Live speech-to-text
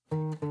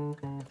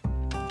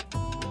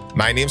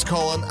My name's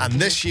Colin, and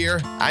this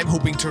year I'm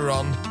hoping to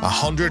run a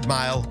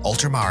 100-mile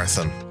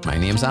ultramarathon. My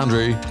name's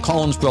Andrew,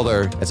 Colin's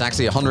brother. It's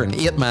actually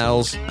 108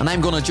 miles, and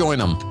I'm going to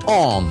join him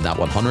on that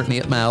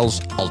 108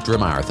 miles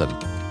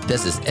ultramarathon.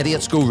 This is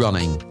Idiots Go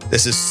Running.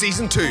 This is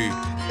Season 2,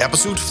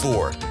 Episode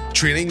 4,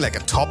 Training Like a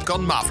Top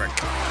Gun Maverick.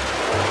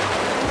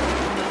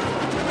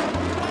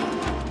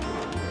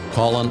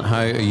 Colin,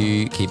 how are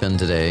you keeping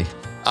today?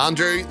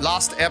 Andrew,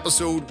 last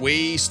episode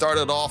we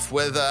started off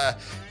with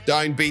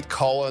downbeat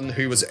Colin,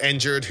 who was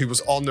injured, who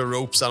was on the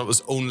ropes, and it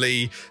was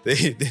only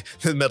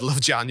the middle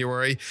of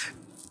January.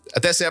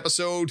 At this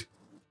episode,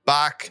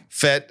 back,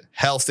 fit,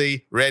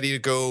 healthy, ready to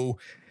go.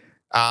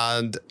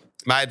 And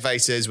my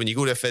advice is, when you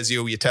go to a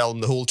physio, you tell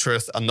them the whole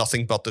truth and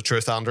nothing but the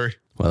truth, Andrew.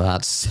 Well,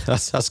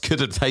 that's good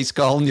advice,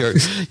 Colin.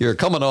 You're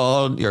coming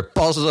on. You're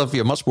positive.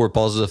 You're much more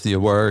positive than you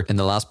were in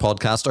the last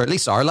podcast, or at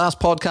least our last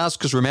podcast.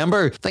 Because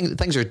remember,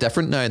 things are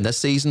different now in this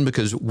season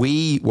because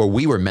we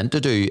were meant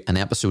to do an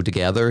episode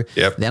together.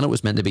 Yep. Then it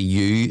was meant to be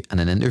you and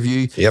an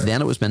interview. Yep.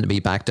 Then it was meant to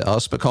be back to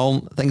us. But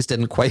Colin, things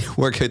didn't quite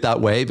work out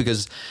that way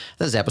because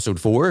this is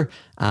episode 4,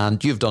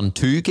 and you've done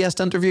 2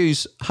 guest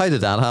interviews. How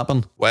did that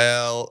happen?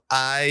 Well,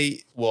 I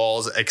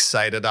was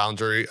excited,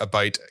 Andrew,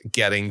 about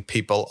getting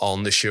people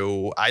on the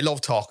show. I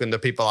love talking to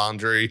people,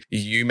 Andrew.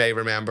 You may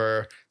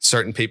remember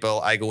certain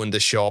people. I go into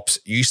shops,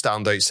 you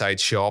stand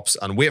outside shops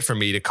and wait for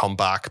me to come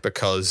back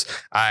because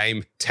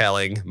I'm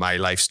telling my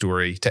life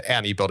story to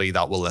anybody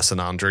that will listen,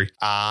 Andrew.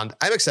 And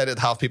I'm excited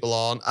to have people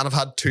on, and I've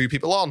had 2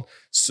 people on.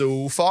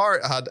 So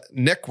far, I had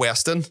Nick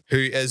Weston, who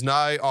is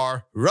now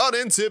our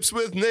Run-In Tips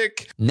with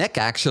Nick. Nick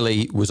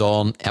actually was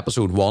on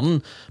episode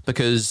 1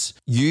 because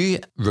you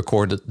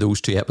recorded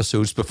those 2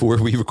 episodes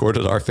before we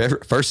recorded our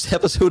first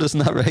episode,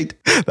 isn't that right?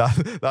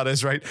 That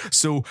is right.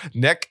 So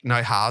Nick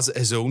now has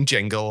his own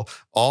jingle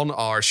on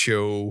our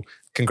show.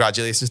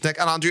 Congratulations, Nick.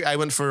 And Andrew, I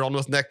went for a run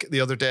with Nick the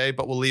other day,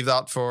 but we'll leave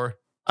that for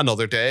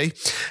another day.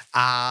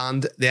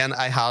 And then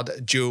I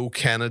had Joe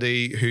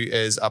Kennedy, who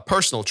is a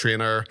personal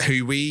trainer,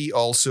 who we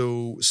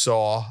also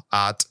saw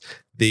at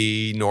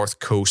the North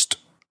Coast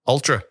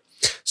Ultra.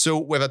 So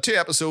we've had 2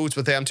 episodes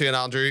with them 2 and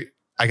Andrew.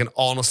 I can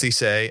honestly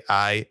say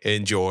I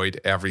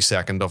enjoyed every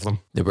second of them.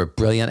 They were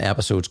brilliant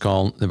episodes,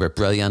 Colin. They were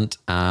brilliant.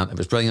 And it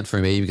was brilliant for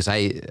me because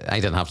I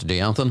didn't have to do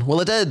anything.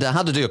 Well, I did. I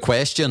had to do a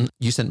question.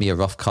 You sent me a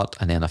rough cut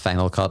and then a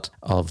final cut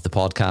of the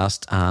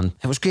podcast. And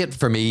it was great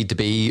for me to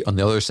be on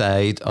the other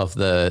side of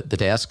the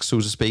desk, so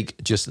to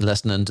speak, just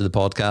listening to the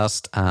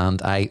podcast.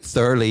 And I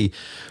thoroughly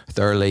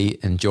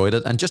enjoyed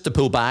it. And just to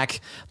pull back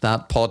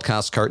that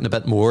podcast curtain a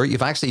bit more,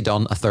 you've actually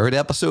done a 3rd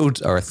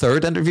episode or a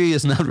 3rd interview,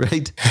 isn't that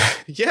right?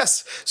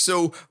 Yes.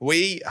 So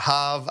we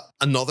have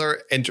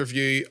another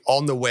interview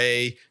on the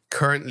way,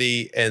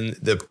 currently in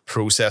the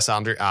process,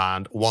 Andrew,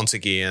 and once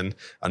again,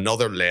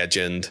 another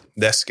legend.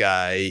 This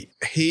guy,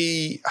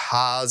 he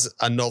has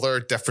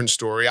another different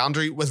story.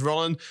 Andrew, with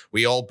running,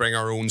 we all bring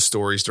our own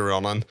stories to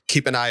running.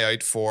 Keep an eye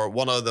out for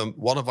one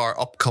of our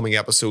upcoming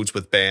episodes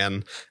with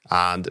Ben,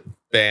 and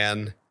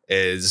Ben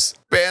is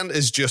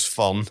just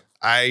fun.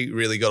 I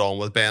really got on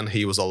with Ben.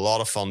 He was a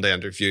lot of fun to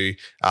interview,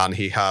 and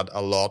he had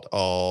a lot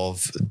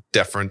of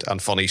different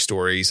and funny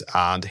stories.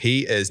 And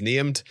he is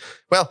named,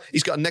 well,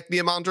 he's got a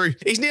nickname, Andrew.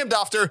 He's named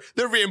after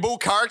the rainbow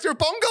character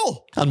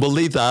Bungle. And we'll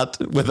leave that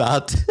with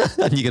that.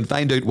 And you can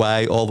find out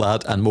why, all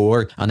that and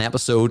more on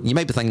episode. You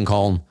might be thinking,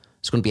 Colin,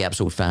 it's going to be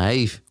episode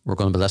 5. We're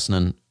going to be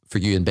listening for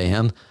you and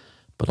Ben.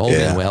 But all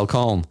being well,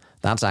 Colin,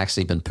 that's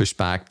actually been pushed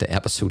back to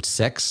episode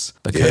 6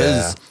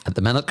 because at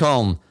the minute,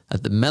 Colin,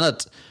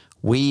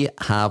 we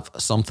have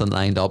something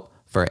lined up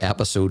for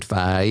episode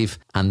 5,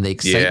 and the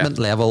excitement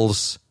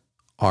levels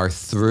are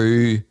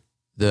through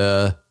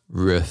the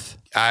roof.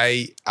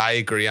 I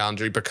agree,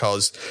 Andrew,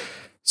 because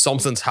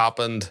something's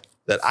happened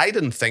that I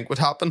didn't think would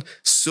happen.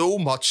 So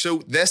much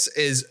so, this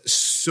is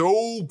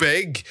so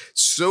big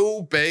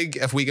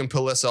if we can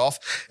pull this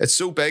off. It's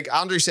so big.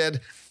 Andrew said,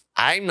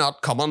 I'm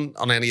not coming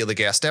on any of the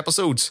guest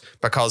episodes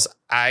because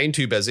I'm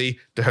too busy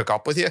to hook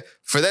up with you.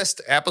 For this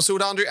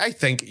episode, Andrew, I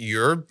think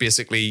you're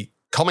basically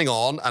coming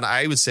on, and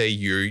I would say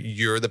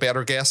you're the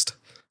better guest.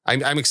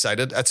 I'm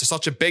excited. It's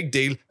such a big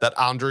deal that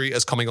Andrew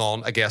is coming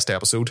on a guest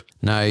episode.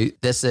 Now,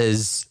 this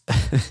is...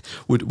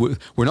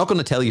 we're not going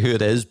to tell you who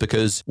it is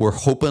because we're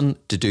hoping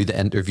to do the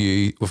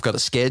interview. We've got it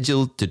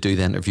scheduled to do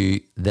the interview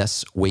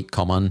this week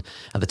coming.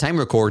 At the time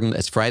of recording,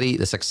 it's Friday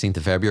the 16th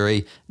of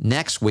February.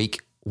 Next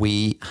week,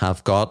 we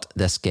have got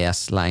this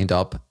guest lined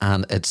up,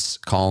 and it's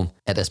Colin.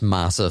 It is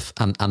massive,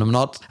 and I'm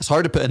not. It's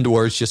hard to put into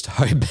words just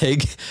how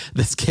big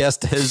this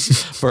guest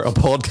is for a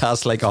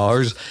podcast like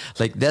ours.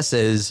 Like, this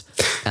is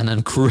an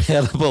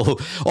incredible.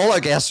 All our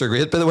guests are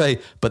great, by the way,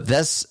 but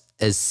this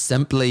is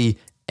simply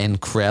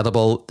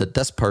incredible that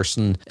this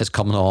person is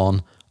coming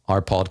on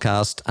our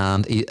podcast,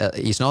 and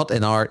he's not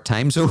in our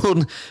time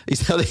zone.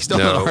 He's not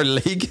in our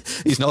league.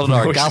 He's not in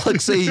our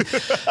galaxy.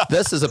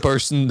 This is a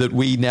person that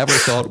we never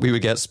thought we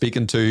would get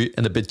speaking to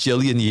in a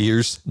bajillion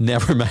years,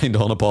 never mind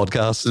on a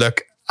podcast.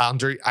 Look,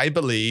 Andrew, I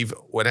believe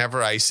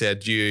whenever I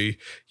said you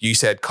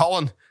said,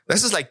 Colin,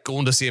 this is like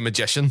going to see a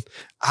magician.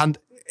 And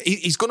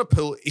he's going to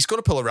pull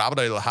a rabbit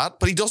out of the hat,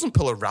 but he doesn't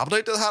pull a rabbit out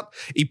of the hat.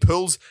 He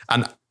pulls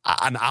an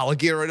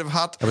alligator out of a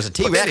hat. It was a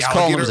T-Rex,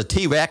 Colin. It was a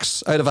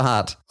T-Rex out of a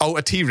hat. Oh,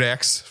 a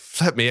T-Rex.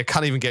 Flip me, I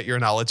can't even get your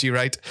analogy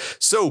right.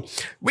 So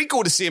we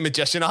go to see a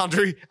magician,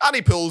 Andrew, and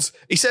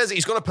he says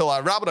he's going to pull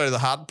a rabbit out of the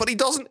hat, but he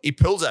doesn't. He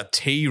pulls a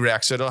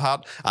T-Rex out of the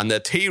hat, and the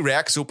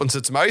T-Rex opens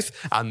its mouth,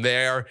 and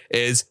there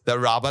is the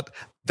rabbit.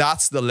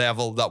 That's the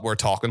level that we're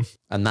talking.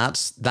 And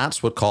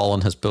that's what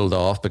Colin has pulled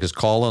off, because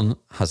Colin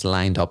has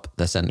lined up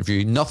this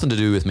interview. Nothing to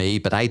do with me,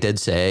 but I did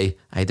say,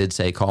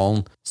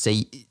 Colin,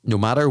 say, no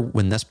matter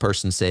when this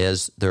person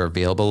says they're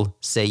available,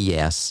 say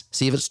yes.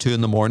 See if it's 2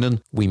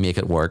 a.m, we make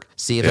it work.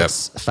 See if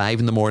it's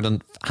 5 a.m,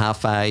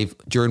 5:30,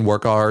 during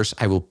work hours,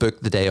 I will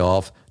book the day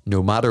off.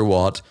 No matter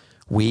what,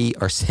 we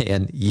are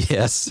saying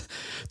yes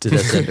to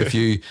this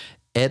interview.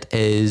 It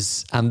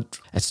is, and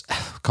it's,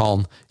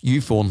 Colin, you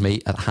phoned me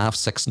at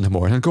 6:30 in the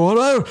morning going,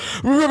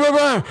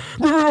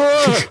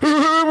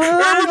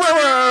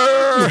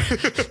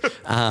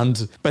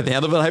 and by the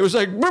end of it, I was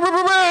like,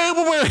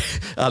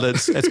 and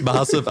it's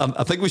massive. And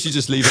I think we should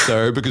just leave it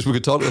there, because we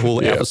could talk the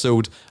whole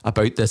episode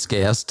about this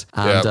guest,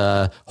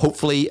 and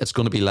hopefully it's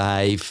going to be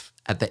live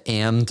at the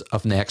end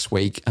of next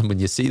week, and when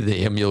you see the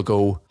name, you'll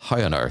go,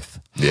 how on earth?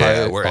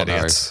 Yeah, we're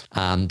idiots.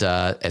 And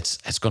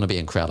it's going to be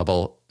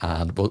incredible,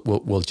 and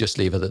we'll just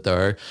leave it at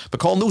there. But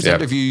Colin, those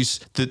interviews,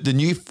 the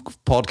new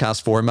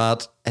podcast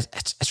format,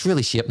 it's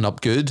really shaping up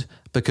good,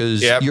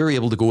 because you're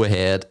able to go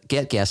ahead,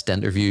 get guest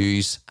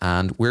interviews,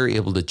 and we're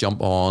able to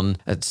jump on.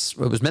 It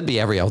was meant to be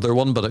every other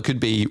one, but it could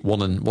be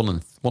one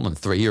in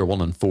 3 or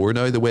 1 in 4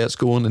 now, the way it's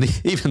going.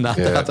 And even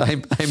that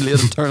I'm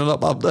late at turning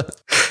up after.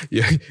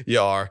 You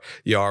are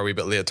a wee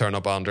bit late turning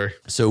up, Andrew.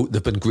 So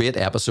they've been great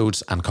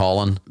episodes, and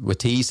Colin, we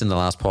teased in the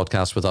last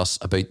podcast with us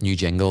about new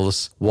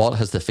jingles. What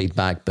has the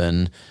feedback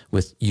been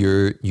with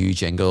your new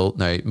jingle?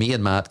 Now, me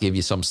and Matt gave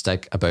you some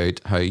stick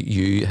about how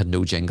you had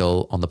no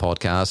jingle on the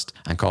podcast,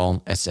 and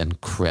Colin, it's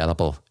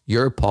incredible.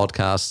 Your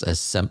podcast is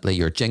simply,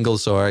 your jingle,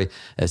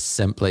 is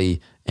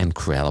simply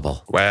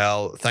incredible.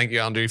 Well, thank you,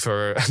 Andrew,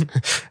 for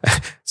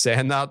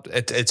saying that.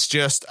 It's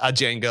just a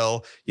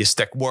jingle. You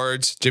stick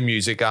words to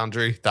music,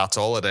 Andrew. That's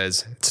all it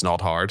is. It's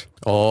not hard.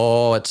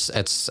 Oh,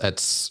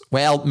 it's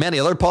well, many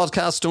other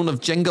podcasts don't have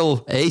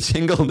a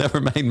jingle,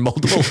 never mind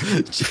multiple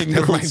jingles.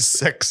 Never mind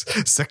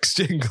six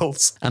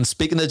jingles. And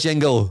speaking of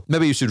jingle,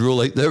 maybe you should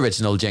roll out the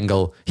original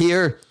jingle.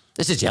 Here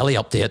is a jelly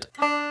update.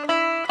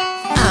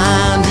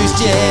 Andrew's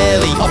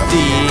jelly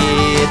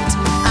update.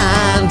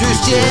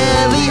 Andrew's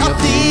jelly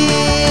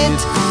update.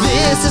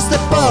 This is the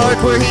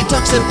part where he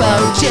talks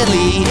about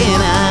jelly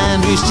in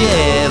Andrew's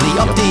jelly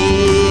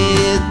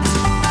update.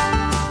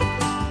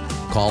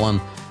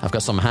 Colin, I've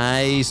got some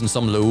highs and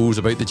some lows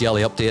about the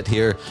jelly update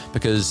here,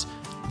 because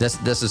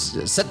this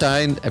is, sit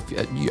down. I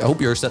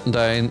hope you're sitting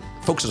down.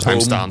 Folks at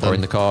home or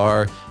in the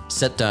car,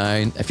 sit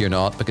down if you're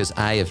not, because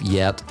I have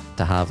yet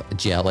to have a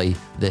jelly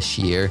this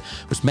year,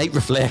 which might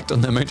reflect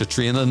on the amount of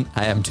training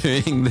I am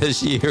doing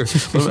this year.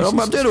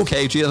 I'm doing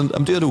okay, training.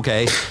 I'm doing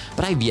okay,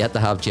 but I've yet to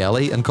have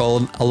jelly. And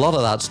Colin, a lot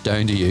of that's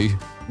down to you.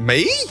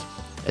 Me?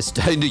 It's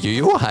down to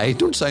you. Oh, hi.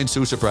 Don't sound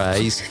so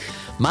surprised.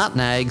 Matt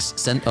Nags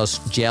sent us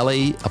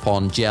jelly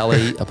upon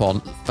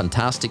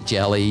fantastic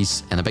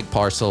jellies in a big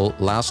parcel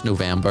last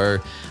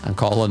November. And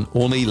Colin,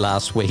 only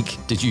last week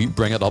did you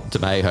bring it up to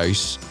my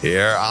house.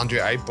 Here, Andrew,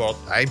 I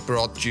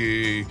brought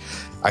you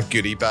a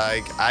goodie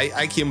bag.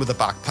 I came with a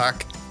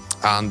backpack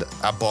and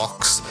a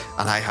box,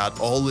 and I had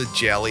all the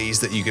jellies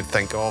that you could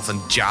think of,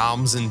 and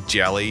jams and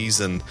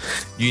jellies and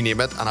you name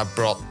it. And I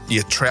brought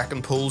you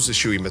trekking poles to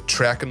show you my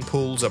trekking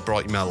poles. I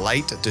brought you my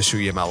light to show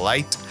you my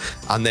light.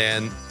 And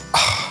then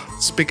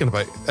speaking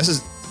about, this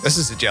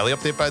is a jelly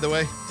update, by the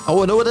way.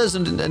 Oh, I know it is,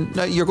 and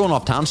now you're going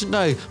off tangent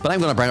now, but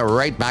I'm going to bring it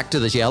right back to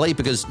the jelly,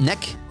 because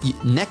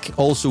Nick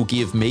also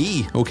gave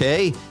me,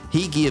 okay?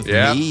 He gave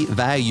me,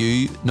 via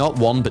you, not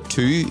 1 but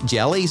 2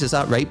 jellies. Is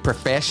that right?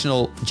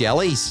 Professional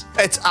jellies.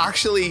 It's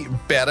actually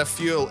better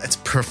fuel. It's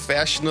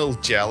professional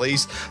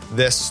jellies.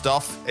 This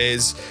stuff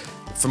is,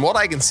 from what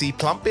I can see,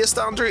 plant-based,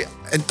 Andrew.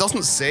 It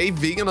doesn't say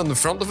vegan on the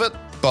front of it,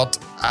 but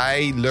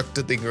I looked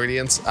at the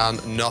ingredients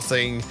and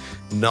nothing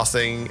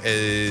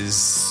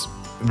is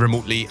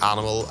remotely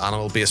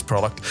animal-based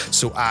product.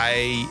 So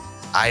I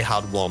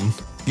had one.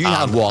 You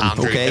had one,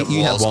 Andrew, okay?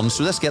 You had one.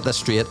 So let's get this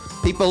straight.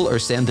 People are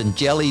sending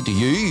jelly to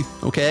you,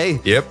 okay?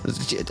 Yep.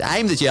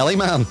 I'm the jelly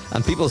man,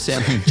 and people are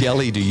sending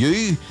jelly to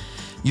you.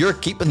 You're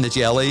keeping the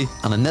jelly,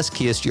 and in this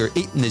case, you're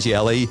eating the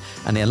jelly.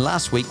 And then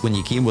last week, when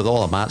you came with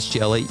all of Matt's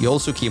jelly, you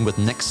also came with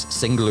Nick's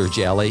singular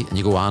jelly, and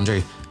you go,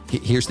 Andrew,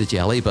 here's the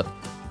jelly, but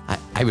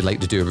I would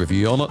like to do a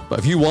review on it. But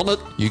if you want it,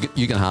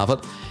 you can have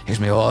it. Here's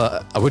me,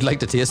 I would like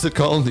to taste it,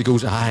 Colin. He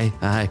goes,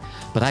 aye,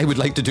 but I would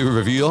like to do a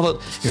review on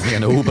it. Here's me, I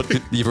know, but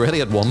you've already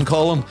had one,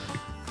 Colin.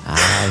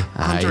 Aye,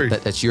 Andrew.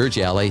 it's your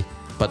jelly.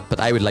 but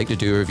I would like to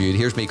do a review.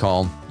 Here's me,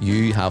 Colin.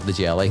 You have the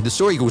jelly. The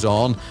story goes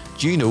on.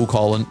 Do you know,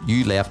 Colin,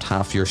 you left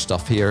half your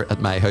stuff here at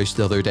my house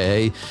the other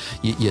day.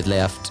 You'd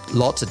left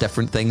lots of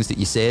different things that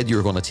you said you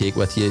were going to take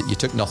with you. You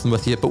took nothing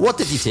with you. But what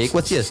did you take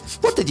with you?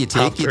 What did you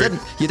take? You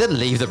didn't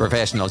leave the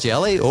professional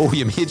jelly. Oh,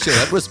 you made sure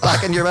it was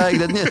back in your bag,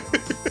 didn't you?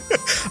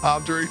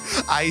 Andrew,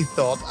 I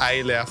thought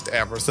I left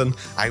everything.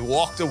 I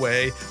walked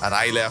away and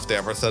I left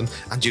everything.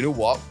 And you know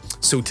what?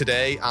 So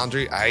today,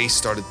 Andrew, I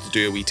started to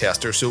do a wee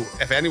tester. So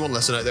if anyone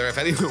listening out there, if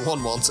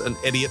anyone wants an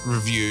idiot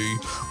review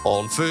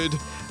on food,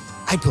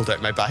 I pulled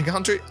out my bag,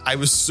 Andrew. I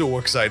was so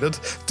excited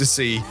to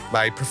see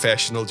my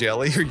professional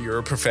jelly or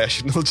your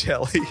professional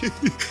jelly.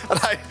 And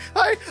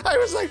I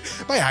was like,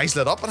 my eyes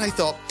lit up and I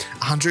thought,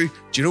 Andrew,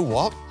 do you know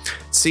what?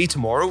 See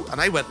tomorrow.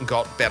 And I went and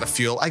got Better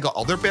Fuel. I got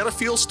other Better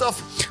Fuel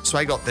stuff. So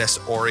I got this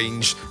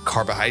orange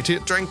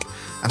carbohydrate drink.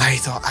 And I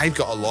thought, I've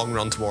got a long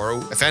run tomorrow.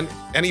 If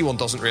anyone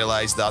doesn't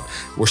realise that,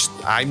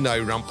 I'm now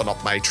ramping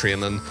up my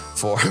training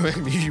for,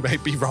 you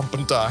might be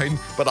ramping down,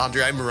 but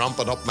Andrew, I'm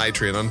ramping up my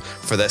training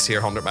for this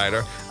here 100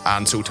 miler.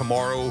 And so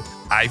tomorrow,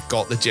 I've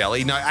got the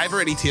jelly. Now, I've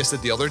already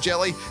tasted the other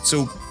jelly.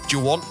 So do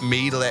you want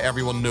me to let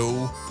everyone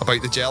know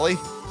about the jelly?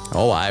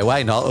 Oh,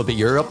 why not? It'll be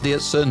your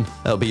update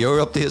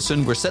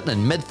soon. We're sitting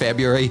in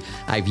mid-February.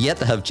 I've yet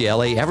to have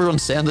jelly.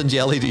 Everyone's sending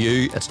jelly to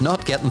you. It's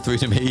not getting through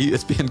to me.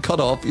 It's being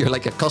cut off. You're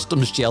like a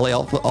customs jelly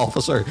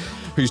officer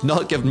who's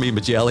not giving me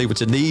my jelly,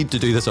 which I need to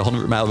do this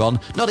 100-mile run.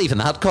 Not even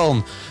that,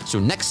 Colin. So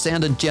Nick's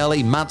sending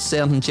jelly. Matt's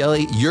sending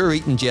jelly. You're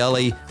eating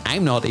jelly.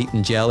 I'm not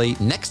eating jelly.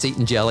 Nick's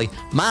eating jelly.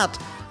 Matt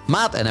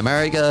in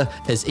America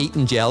is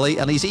eating jelly,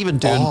 and he's even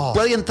doing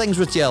brilliant things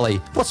with jelly.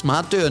 What's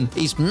Matt doing?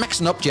 He's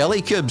mixing up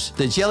jelly cubes.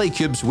 The jelly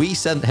cubes we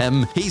sent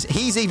him,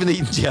 he's even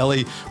eating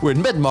jelly. We're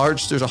in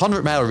mid-March. There's a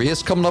 100-mile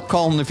race coming up,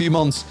 Colin, in a few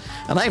months,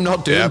 and I'm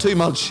not doing too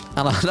much,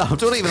 and I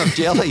don't even have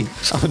jelly.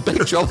 I'm in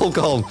big trouble,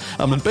 Colin.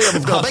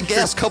 We've got a big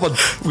guest coming.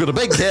 We've got a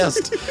big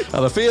guest,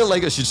 and I feel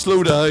like I should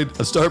slow down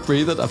and start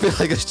breathing. I feel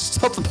like I should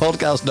stop the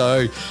podcast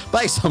now,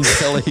 buy some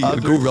jelly,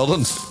 and go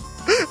running.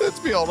 Let's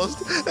be honest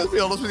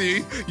with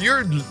you.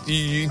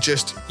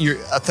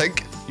 I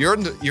think you're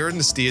in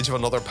the stage of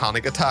another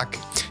panic attack.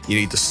 You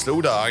need to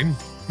slow down.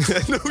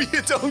 No,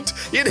 you don't.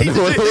 You need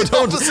to ramp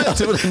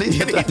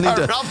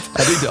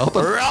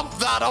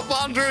that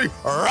up, Andrew.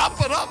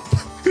 Ramp it up.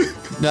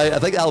 Now, I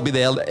think that'll be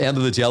the end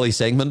of the jelly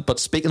segment. But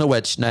speaking of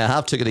which, now I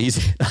have took it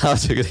easy. this week.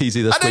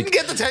 I didn't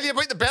get to tell you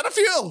about the Better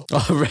Fuel.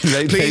 Oh,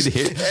 right. Please,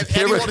 if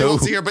anyone who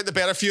wants to hear about the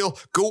Better Fuel,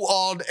 go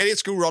on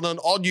Idiots Go Running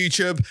on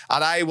YouTube,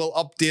 and I will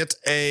update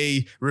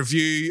a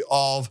review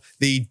of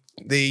the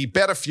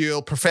Better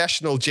Fuel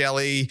professional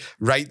jelly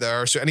right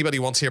there. So anybody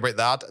wants to hear about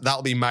that,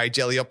 that'll be my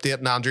jelly update.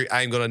 And Andrew,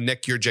 I'm going to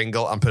nick your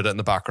jingle and put it in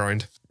the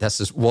background. This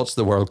is what's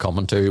the world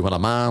coming to when a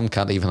man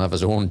can't even have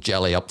his own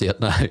jelly update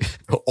now.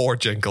 Or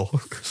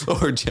jingle.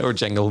 or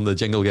jingle, and the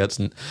jingle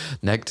gets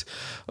nicked.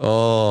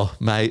 Oh,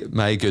 my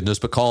goodness.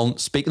 But Colin,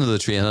 speaking of the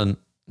training,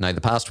 now,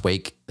 the past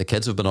week, the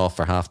kids have been off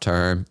for half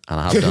term,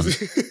 and I have done.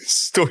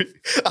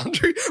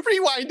 Andrew,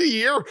 rewind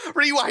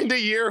a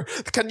year.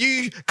 Can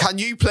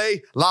you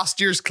play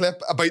last year's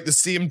clip about the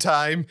same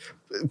time?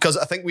 Because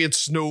I think we had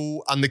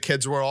snow and the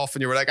kids were off,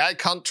 and you were like, I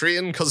can't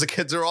train because the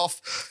kids are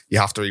off. You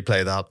have to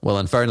replay that. Well,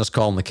 in fairness,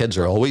 Colin, the kids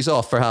are always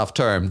off for half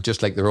term,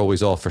 just like they're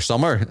always off for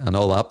summer and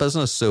all that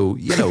business. So,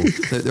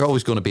 they're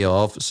always going to be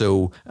off.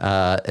 So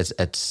it's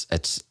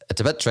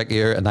a bit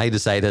trickier, and I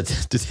decided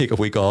to take a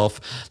week off.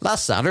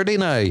 Last Saturday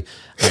now, I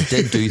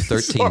did do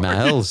 13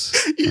 miles.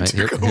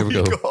 Here we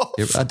go.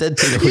 I did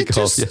take a week off.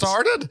 You just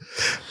started.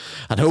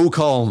 I know,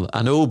 Colin,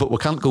 but we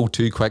can't go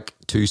too quick,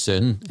 too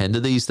soon into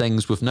these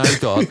things.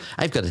 I've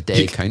got a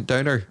day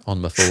countdowner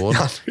on my phone.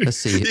 Let's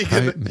see.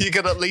 You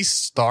can at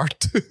least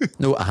start.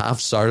 No, I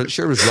have started.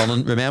 Sure was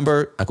running.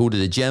 Remember, I go to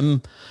the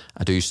gym,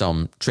 I do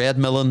some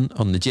treadmilling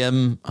on the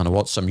gym, and I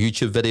watch some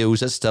YouTube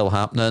videos. It's still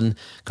happening.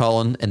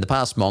 Colin, in the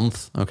past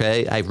month,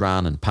 okay, I've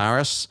ran in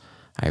Paris,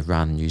 I've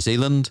ran in New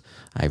Zealand,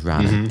 I've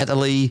ran in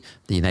Italy,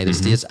 the United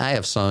States. I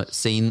have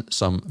seen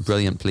some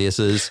brilliant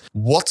places.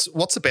 What's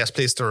the best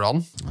place to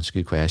run? That's a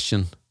good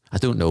question. I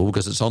don't know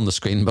because it's on the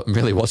screen, but I'm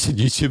really watching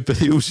YouTube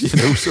videos,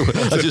 so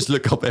I just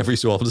look up every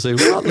so often and say,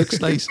 well, that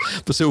looks nice.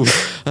 But so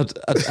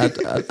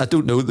I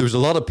don't know. There was a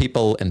lot of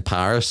people in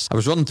Paris. I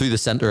was running through the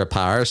centre of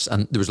Paris,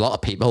 and there was a lot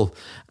of people,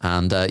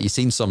 and you've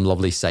seen some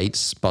lovely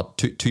sights, but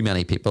too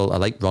many people. I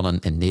like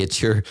running in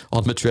nature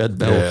on my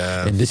treadmill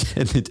in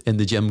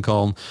the gym,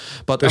 Colin.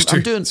 But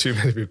I'm doing too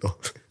many people.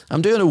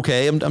 I'm doing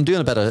okay. I'm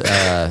doing a bit of,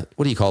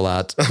 what do you call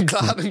that? I'm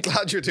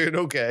glad you're doing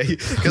okay,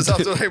 because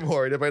that's what I'm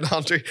worried about,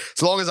 Andrew.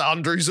 As long as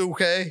Andrew's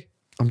okay.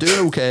 I'm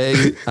doing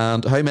okay.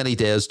 And how many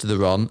days to the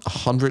run?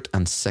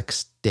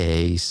 106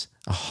 days.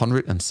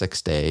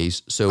 106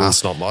 days. So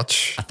that's not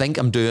much. I think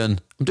I'm doing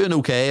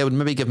okay. I would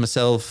maybe give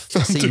myself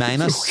a C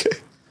minus. Okay.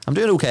 I'm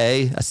doing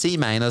okay. A C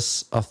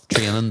minus of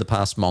training the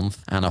past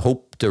month, and I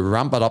hope to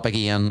ramp it up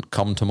again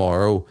come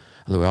tomorrow.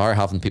 Although we are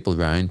having people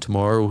around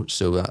tomorrow,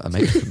 so I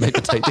might be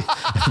tight.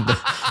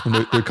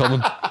 They're coming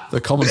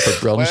for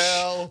brunch.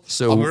 Well,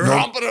 So I'm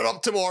ramping it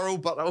up tomorrow,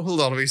 but hold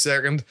on a wee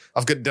second.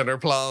 I've got dinner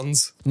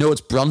plans. No,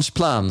 it's brunch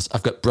plans.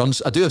 I've got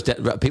brunch. I do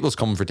have people's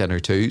coming for dinner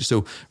too.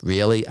 So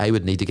really, I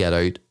would need to get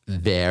out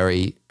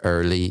very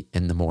early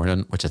in the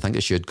morning, which I think I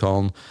should,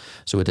 Colin.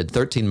 So I did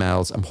 13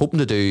 miles. I'm hoping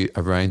to do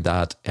around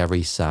that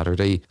every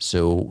Saturday.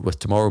 So with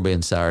tomorrow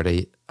being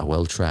Saturday, I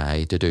will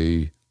try to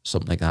do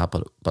something like that,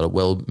 but it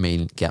will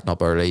mean getting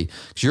up early.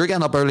 Because you're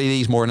getting up early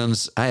these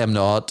mornings. I am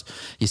not.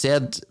 You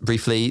said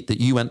briefly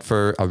that you went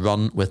for a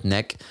run with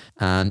Nick,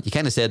 and you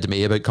kind of said to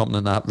me about coming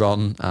on that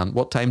run. And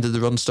what time did the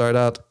run start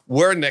at?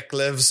 Where Nick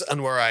lives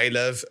and where I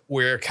live,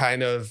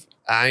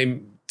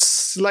 I'm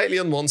slightly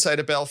on one side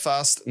of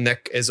Belfast.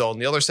 Nick is on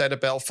the other side of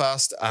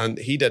Belfast, and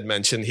he did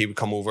mention he would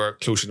come over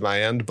closer to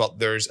my end, but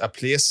there's a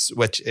place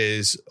which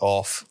is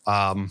off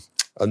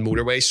a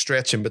motorway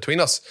stretch in between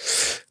us.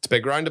 It's a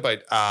big roundabout,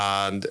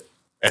 and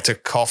it's a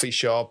coffee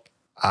shop,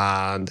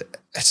 and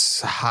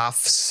it's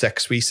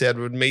 6:30 we said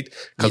we would meet.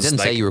 You didn't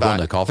say you were going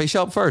to a coffee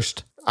shop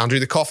first. Andrew,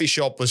 the coffee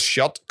shop was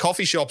shut.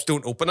 Coffee shops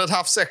don't open at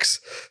 6:30.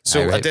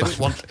 So right. I didn't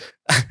want...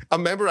 I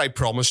remember I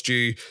promised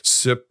you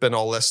soup and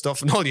all this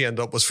stuff, and all you end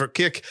up was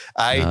fruitcake.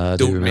 I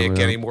don't make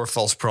any more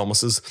false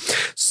promises.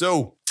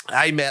 So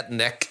I met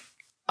Nick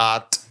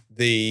at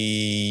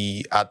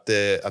the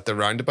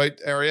roundabout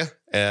area.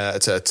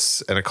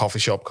 It's in a coffee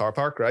shop car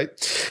park, right?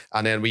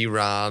 And then we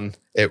ran.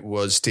 It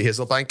was to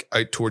Hazelbank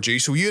out towards you.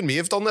 So you and me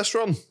have done this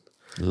run.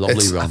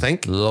 Lovely run. I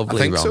think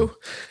run. So.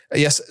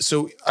 Yes.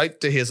 So out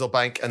to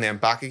Hazelbank and then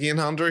back again,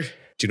 Andrew.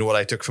 Do you know what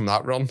I took from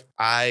that run?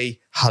 I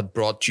had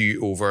brought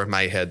you over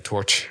my head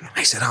torch.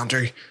 I said,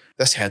 Andrew,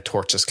 this head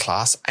torch is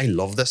class. I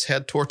love this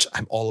head torch.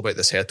 I'm all about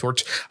this head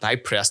torch. And I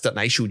pressed it and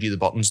I showed you the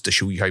buttons to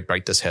show you how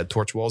bright this head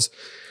torch was.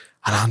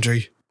 And Andrew,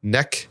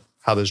 Nick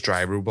had his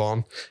dry robe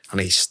on and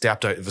he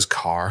stepped out of his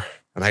car,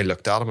 and I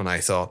looked at him and I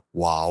thought,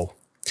 wow,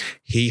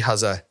 he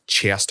has a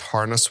chest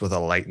harness with a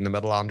light in the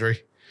middle, Andrew.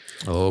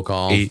 Oh,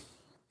 Colin.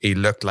 He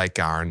looked like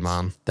Iron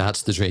Man.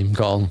 That's the dream,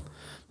 Colin.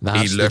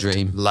 That's the dream.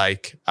 He looked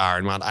like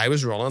Iron Man. I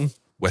was running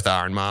with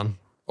Iron Man,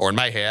 or in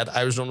my head,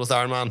 I was running with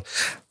Iron Man.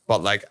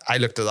 But like, I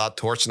looked at that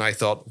torch and I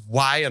thought,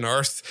 why on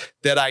earth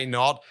did I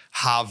not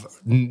have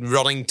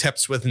running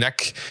tips with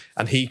Nick?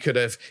 And he could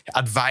have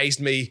advised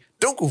me,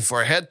 don't go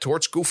for a head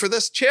torch, go for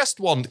this chest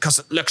one, because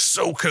it looks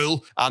so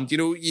cool. And you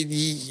know,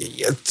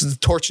 it's the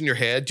torch in your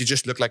head, you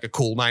just look like a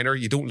coal miner.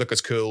 You don't look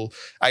as cool.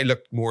 I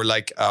looked more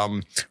like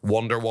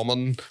Wonder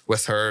Woman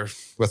with her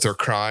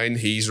crown.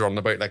 He's running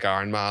about like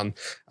Iron Man.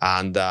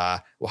 And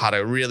we had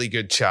a really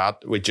good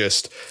chat.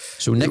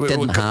 So Nick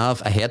didn't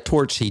have a head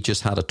torch, he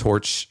just had a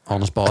torch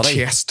on his body.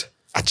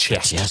 A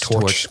chest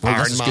torch. Well,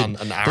 Iron Man,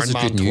 an Iron Man torch. This is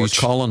good news,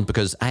 Colin,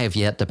 because I have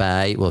yet to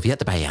buy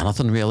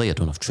anything really. I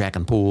don't have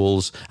trekking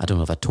poles. I don't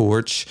have a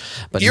torch.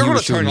 But you're going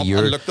to turn up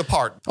and look the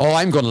part. Oh,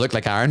 I'm going to look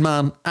like Iron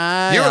Man.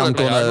 I'm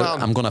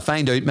going to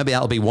find out. Maybe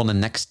that'll be one of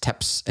the next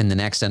tips in the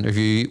next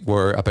interview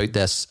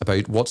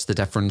about what's the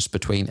difference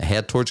between a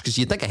head torch. Because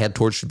you'd think a head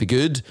torch would be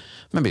good.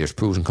 Maybe there's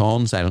pros and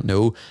cons. I don't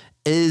know.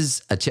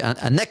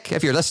 And Nick,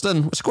 if you're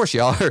listening, which of course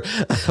you are,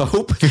 I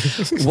hope,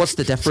 what's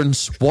the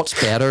difference? What's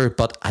better?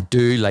 But I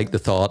do like the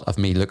thought of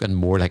me looking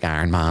more like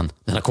Iron Man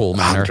than a coal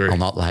miner. I'll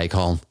not lie,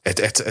 Colin.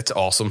 It's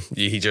awesome.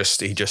 He just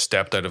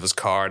stepped out of his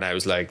car and I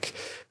was like,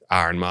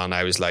 Iron Man.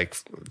 I was like,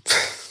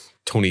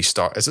 Tony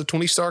Stark. Is it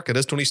Tony Stark? It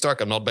is Tony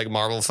Stark. I'm not a big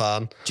Marvel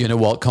fan. Do you know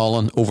what,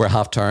 Colin? Over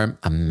half term,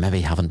 I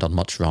maybe haven't done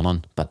much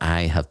running, but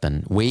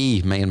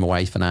me and my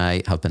wife and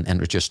I have been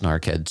introducing our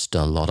kids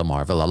to a lot of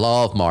Marvel. I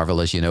love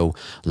Marvel, as you know.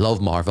 Love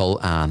Marvel,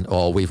 and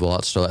we've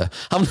watched.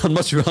 Haven't done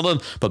much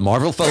running, but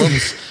Marvel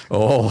films.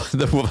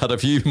 We've had a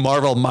few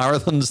Marvel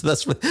marathons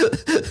this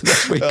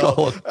week,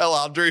 Colin. Well,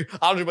 Andrew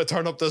will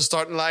turn up the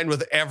starting line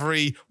with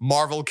every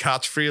Marvel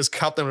catchphrase.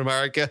 Captain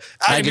America.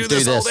 I could do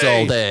this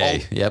all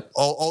day. Yep.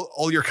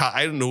 All your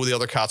I don't know the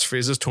other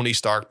catchphrases. Tony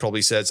Stark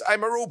probably says,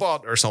 I'm a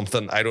robot or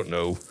something. I don't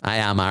know. I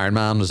am Iron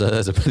Man is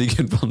a pretty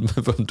good one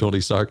from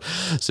Tony Stark.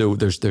 So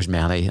there's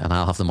many, and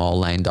I'll have them all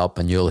lined up,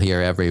 and you'll hear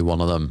every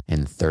one of them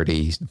in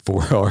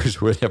 34 hours,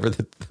 whatever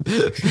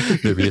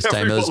the race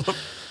time is.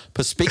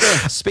 But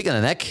speaking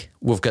of Nick,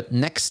 we've got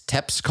Nick's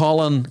tips,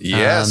 Colin.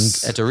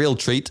 Yes. And it's a real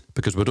treat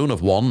because we don't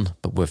have one,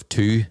 but we've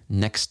two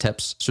Nick's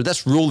tips. So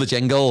let's roll the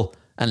jingle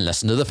and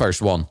listen to the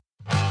first one.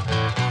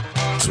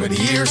 20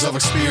 years of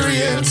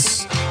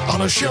experience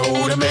on a show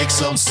to make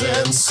some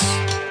sense.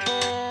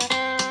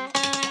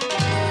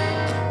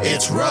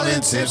 It's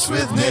Running Tips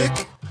with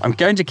Nick. I'm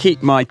going to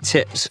keep my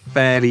tips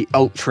fairly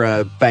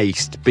ultra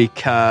based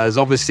because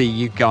obviously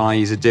you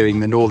guys are doing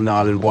the Northern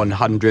Ireland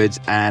 100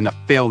 and I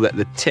feel that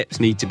the tips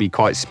need to be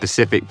quite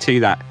specific to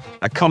that.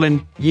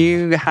 Colin,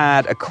 you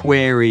had a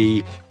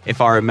query,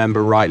 if I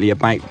remember rightly,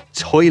 about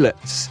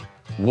toilets.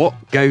 What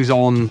goes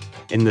on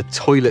in the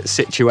toilet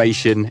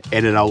situation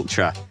in an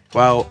ultra?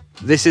 Well,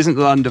 this isn't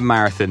the London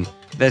Marathon.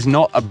 There's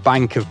not a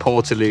bank of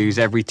Portaloos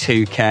every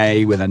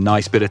 2K with a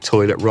nice bit of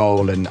toilet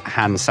roll and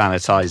hand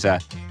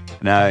sanitizer.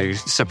 No,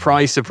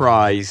 surprise,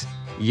 surprise,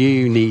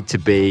 you need to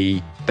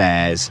be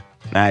bears.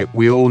 Now,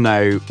 we all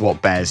know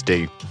what bears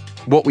do.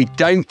 What we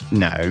don't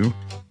know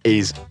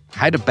is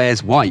how do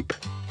bears wipe?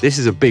 This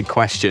is a big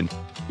question.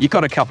 You've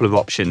got a couple of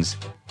options.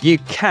 You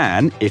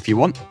can, if you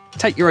want,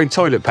 take your own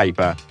toilet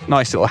paper.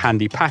 Nice little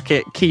handy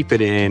packet. Keep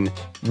it in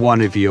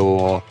one of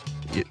your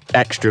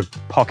extra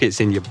pockets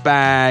in your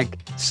bag,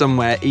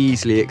 somewhere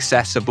easily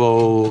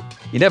accessible.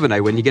 You never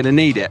know when you're going to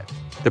need it.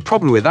 The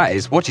problem with that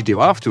is what you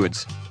do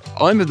afterwards.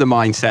 I'm of the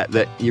mindset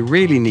that you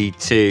really need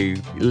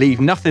to leave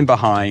nothing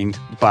behind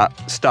but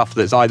stuff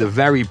that's either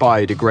very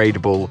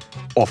biodegradable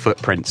or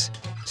footprints.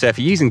 So if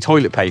you're using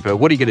toilet paper,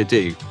 what are you going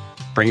to do?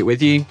 Bring it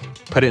with you,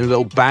 put it in a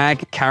little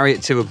bag, carry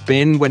it to a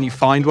bin when you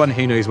find one.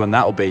 Who knows when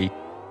that'll be?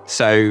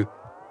 So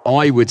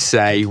I would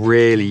say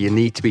really you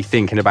need to be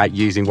thinking about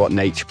using what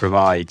nature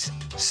provides.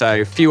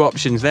 So a few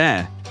options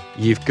there.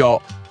 You've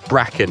got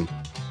bracken.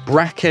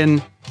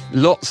 Bracken,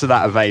 lots of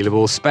that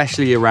available,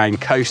 especially around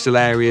coastal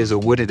areas or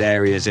wooded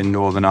areas in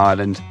Northern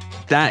Ireland.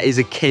 That is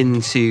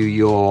akin to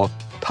your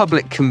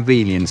public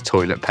convenience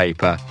toilet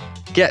paper.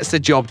 Gets the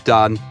job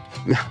done,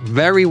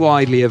 very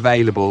widely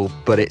available,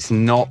 but it's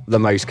not the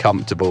most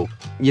comfortable.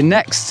 Your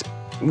next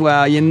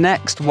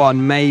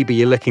one, maybe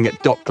you're looking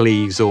at dock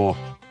leaves or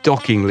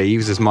docking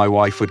leaves, as my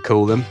wife would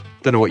call them.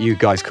 Don't know what you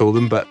guys call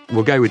them, but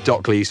we'll go with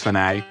dock leaves for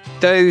now.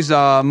 Those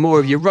are more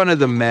of your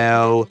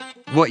run-of-the-mill,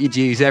 what you'd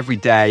use every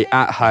day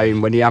at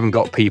home when you haven't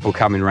got people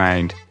coming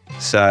round.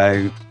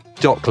 So,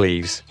 dock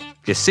leaves.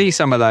 If you see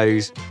some of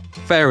those,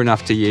 fair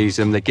enough to use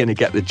them. They're going to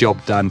get the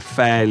job done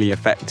fairly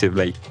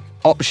effectively.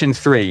 Option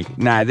 3.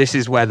 Now, this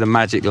is where the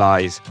magic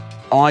lies.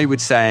 I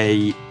would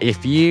say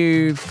if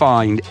you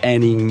find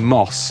any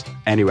moss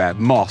anywhere,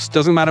 moss,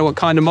 doesn't matter what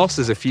kind of moss,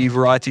 there's a few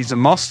varieties of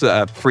moss that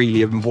are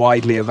freely and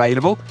widely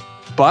available.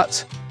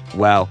 But,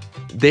 well,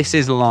 this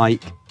is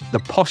like the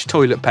posh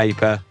toilet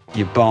paper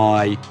you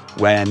buy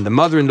when the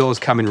mother-in-law's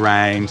coming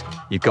round,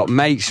 you've got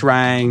mates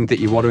round that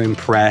you want to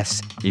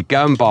impress, you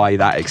go and buy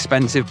that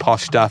expensive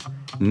posh stuff,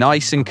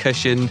 nice and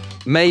cushioned,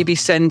 maybe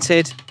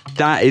scented.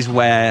 That is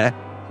where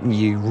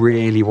you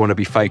really want to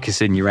be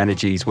focusing your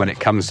energies when it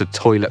comes to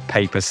toilet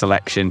paper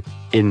selection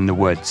in the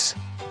woods.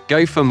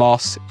 Go for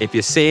moss. If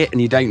you see it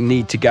and you don't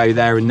need to go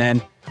there and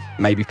then,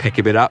 maybe pick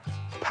a bit up,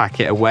 pack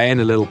it away in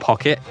a little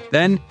pocket.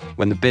 Then,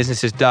 when the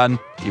business is done,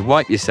 you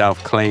wipe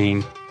yourself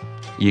clean.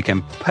 You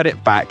can put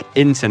it back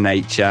into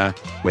nature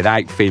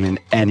without feeling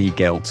any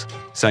guilt.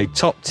 So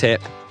top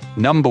tip,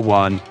 number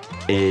 1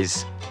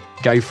 is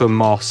go for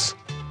moss.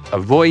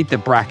 Avoid the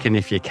bracken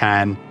if you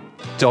can.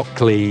 Dock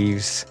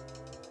leaves,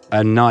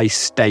 a nice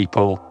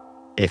staple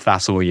if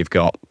that's all you've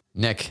got.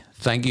 Nick,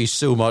 thank you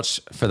so much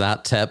for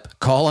that tip.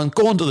 Colin,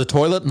 going to the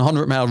toilet and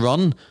 100-mile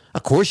run.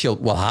 Of course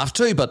we'll have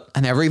to, but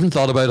I never even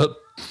thought about it.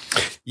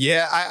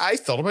 Yeah, I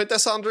thought about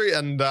this, Andrew,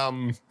 and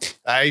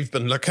I've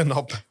been looking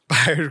up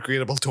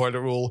biodegradable toilet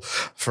roll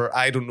for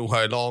I don't know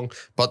how long,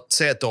 but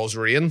say it does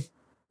rain,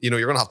 you're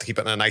going to have to keep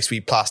it in a nice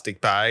wee plastic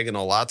bag and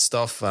all that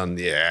stuff, and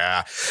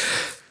yeah.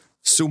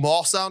 So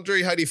moss,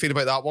 Andrew, how do you feel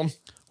about that one?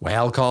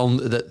 Well, Colin,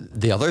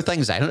 the other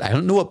things, I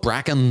don't know what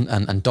bracken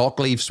and dock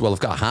leaves, well, I've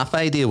got a half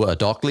idea what a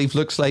dock leaf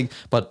looks like,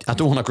 but I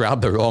don't want to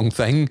grab the wrong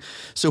thing.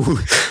 So,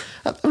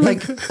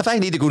 like, if I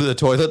need to go to the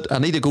toilet, I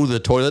need to go to the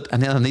toilet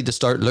and then I need to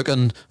start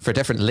looking for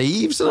different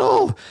leaves and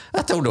all.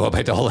 I don't know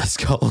about all this,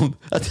 Colin.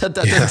 I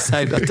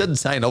didn't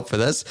sign up for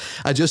this.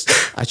 I just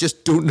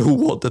don't know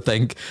what to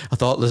think. I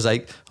thought it was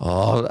like,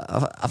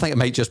 I think I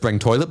might just bring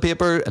toilet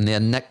paper, and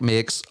then Nick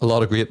makes a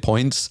lot of great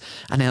points.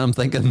 And then I'm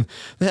thinking,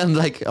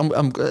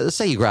 I'm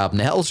say you grab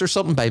nettles or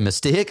something by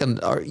mistake,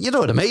 or you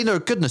know what I mean, or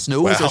goodness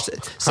knows, well, or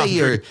say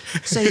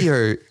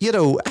you're,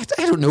 I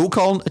don't know,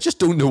 Colin. I just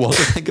don't know what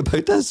to think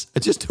about this. I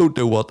just don't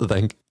know what to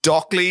think.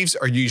 Dock leaves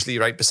are usually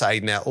right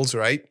beside nettles,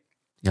 right?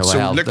 Yeah, well,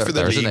 so look for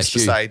the leaves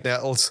beside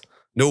nettles.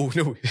 No.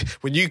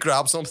 When you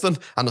grab something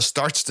and it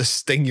starts to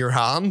sting your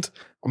hand,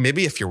 or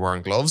maybe if you're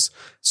wearing gloves,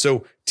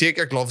 so take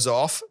your gloves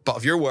off.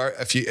 But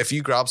if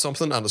you grab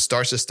something and it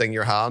starts to sting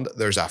your hand,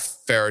 there's a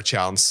fair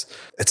chance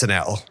it's a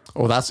nettle.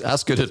 Oh,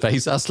 that's good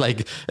advice. That's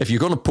like if you're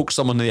going to poke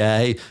someone in the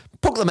eye,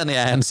 poke them in the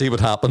eye and see what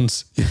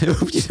happens. You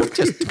don't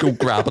just go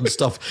grabbing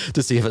stuff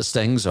to see if it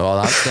stings. Oh,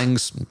 that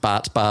stings.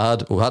 That's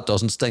bad. Oh, that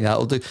doesn't sting.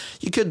 That'll do.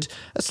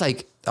 It's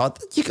like, God,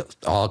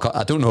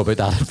 I don't know about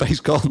that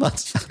advice, Colin.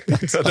 That's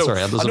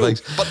horrendous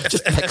advice. But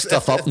just pick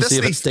stuff up and see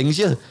if it stings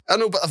you. I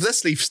know, but if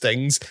this leaf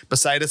stings,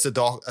 beside it's a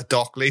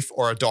dock leaf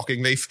or a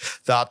docking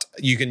leaf that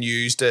you can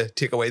use to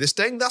take away the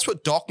sting, that's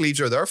what dock leaves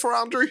are there for,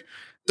 Andrew.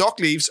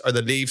 Dock leaves are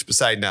the leaves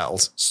beside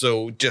nettles.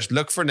 So just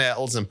look for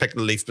nettles and pick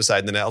the leaf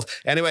beside the nettles.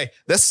 Anyway,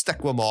 let's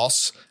stick with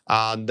moss.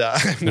 And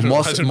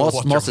moss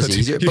is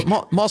easier,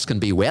 but moss can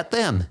be wet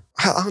then.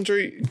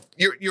 Andrew,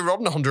 you're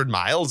running 100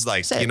 miles,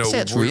 like, say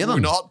it's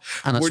raining,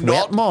 and it's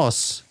wet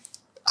moss.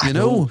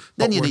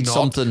 Then you need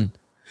something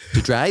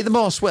to dry the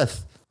moss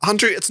with.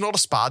 Andrew, it's not a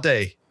spa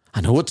day.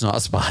 I know it's not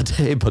a spa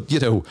day, but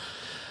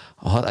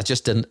I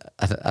just didn't.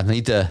 I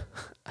need to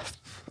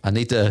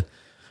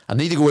I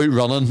need to go out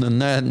running, and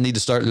now I need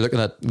to start looking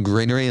at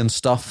greenery and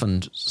stuff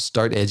and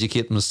start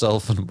educating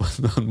myself on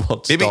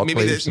what's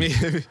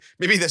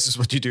maybe this is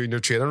what you do in your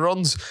training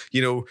runs.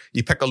 You know,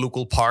 you pick a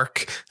local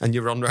park and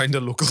you run around a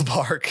local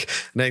park,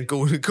 and then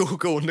go in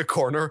the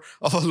corner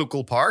of a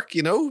local park.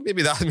 You know,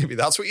 maybe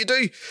that's what you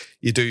do.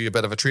 You do a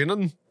bit of a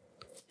training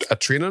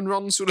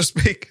run, so to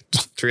speak.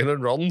 Training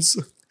runs.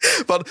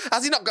 But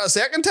has he not got a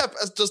second tip?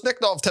 Does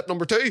Nick not have tip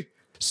number 2?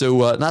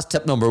 So that's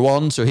tip number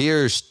 1. So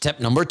here's tip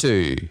number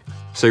 2.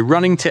 So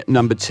running tip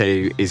number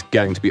 2 is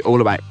going to be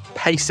all about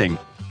pacing.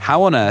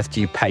 How on earth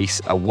do you pace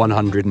a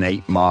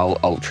 108-mile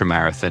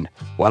ultramarathon?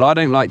 Well, I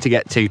don't like to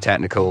get too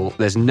technical.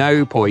 There's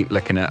no point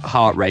looking at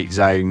heart rate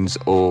zones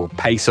or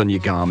pace on your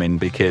Garmin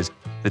because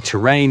the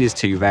terrain is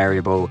too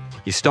variable.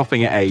 You're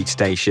stopping at aid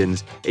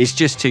stations. It's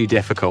just too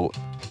difficult.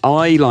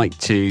 I like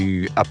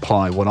to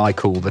apply what I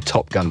call the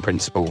Top Gun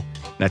principle.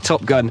 Now,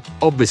 Top Gun,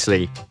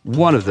 obviously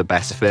one of the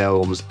best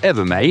films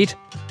ever made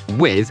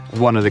with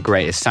one of the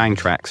greatest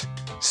soundtracks.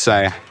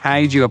 So how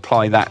do you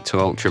apply that to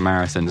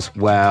ultramarathons?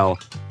 Well,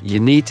 you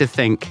need to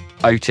think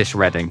Otis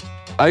Redding.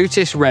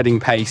 Otis Redding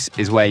pace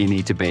is where you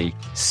need to be.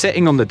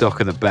 Sitting on the dock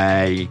of the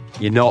bay,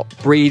 you're not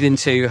breathing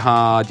too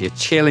hard, you're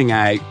chilling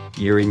out,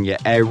 you're in your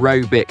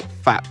aerobic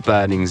fat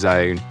burning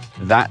zone.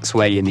 That's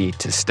where you need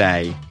to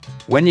stay.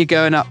 When you're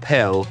going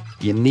uphill,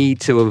 you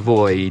need to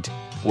avoid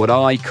what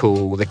I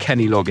call the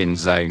Kenny Loggins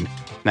zone.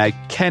 Now,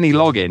 Kenny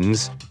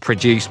Loggins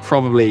produced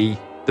probably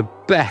the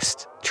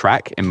best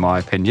track, in my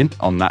opinion,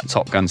 on that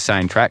Top Gun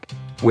soundtrack,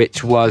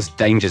 which was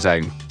Danger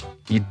Zone.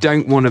 You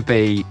don't want to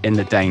be in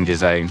the danger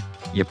zone.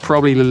 You're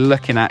probably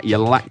looking at your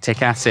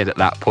lactic acid at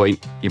that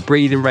point. Your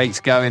breathing rate's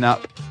going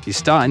up. You're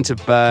starting to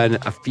burn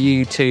a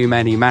few too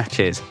many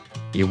matches.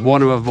 You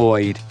want to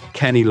avoid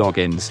Kenny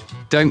Loggins.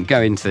 Don't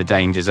go into the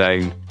danger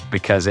zone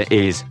because it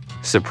is,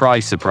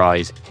 surprise,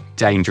 surprise,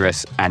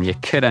 dangerous and you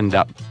could end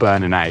up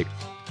burning out.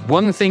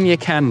 One thing you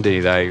can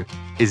do though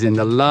is in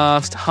the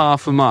last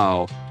half a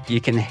mile, you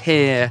can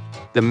hear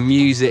the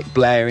music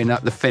blaring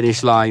up the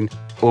finish line,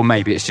 or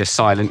maybe it's just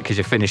silent because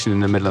you're finishing in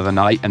the middle of the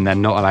night and they're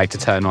not allowed to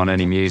turn on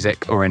any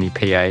music or any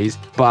PAs.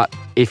 But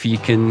if you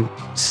can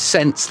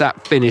sense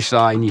that finish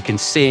line, you can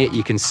see it,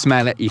 you can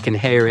smell it, you can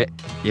hear it,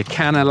 you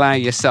can allow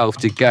yourself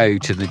to go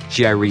to the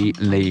Jerry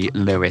Lee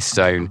Lewis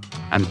zone.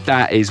 And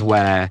that is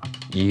where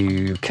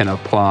you can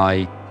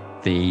apply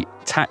the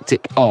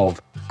tactic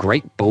of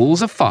great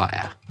balls of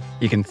fire.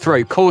 You can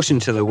throw caution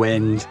to the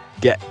wind,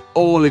 get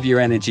all of your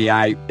energy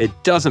out. It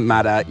doesn't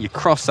matter. You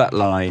cross that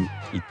line.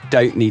 You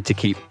don't need to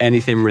keep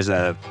anything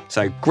reserved.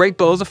 So great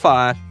balls of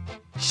fire.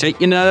 Shake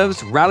your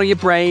nerves, rattle your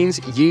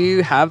brains.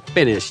 You have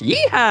finished.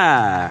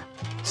 Yeehaw!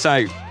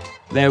 So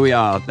there we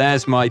are.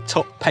 There's my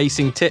top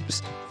pacing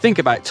tips. Think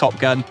about Top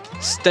Gun.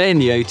 Stay in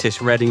the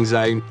Otis Redding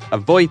zone.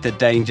 Avoid the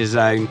danger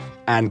zone.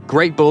 And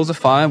great balls of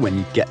fire when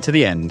you get to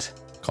the end.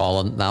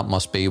 Colin, that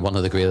must be one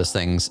of the greatest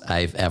things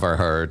I've ever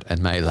heard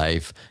in my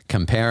life.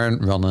 Comparing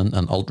running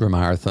an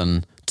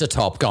ultramarathon to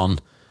Top Gun.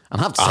 And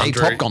I have to say,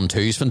 Andrew, Top Gun 2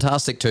 is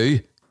fantastic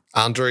too.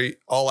 Andrew,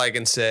 all I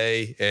can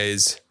say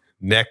is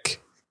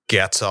Nick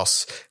gets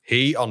us.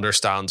 He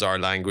understands our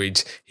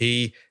language.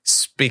 He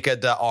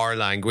speaketh our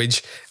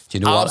language. Do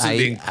you know what?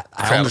 Absolutely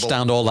I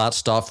understand all that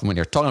stuff. When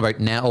you're talking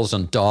about nettles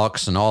and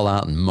docks and all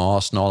that and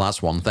moss and all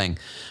that's one thing.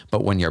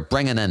 But when you're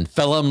bringing in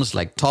films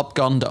like Top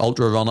Gun to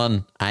ultra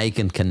running, I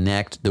can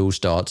connect those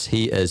dots.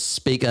 He is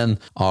speaking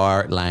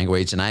our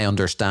language and I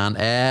understand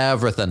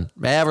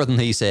everything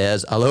he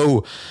says.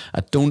 Although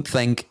I don't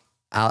think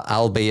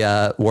I'll be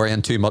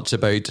worrying too much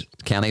about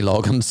Kenny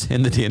Loggins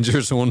in the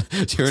danger zone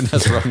during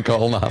this run,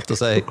 Colin, I have to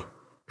say.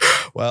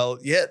 Well,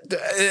 yeah,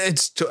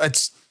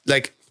 it's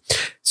like,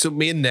 so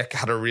me and Nick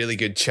had a really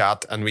good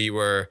chat and we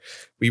were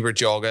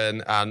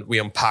jogging and we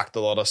unpacked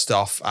a lot of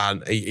stuff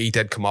and he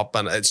did come up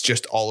and it's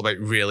just all about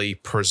really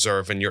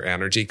preserving your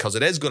energy because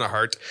it is going to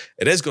hurt.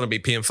 It is going to be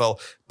painful.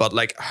 But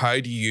like,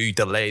 how do you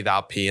delay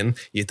that pain?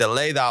 You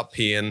delay that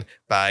pain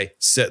by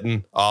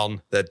sitting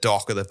on the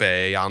dock of the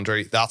bay,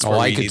 Andrew. That's where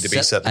we need to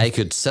be sitting. I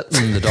could sit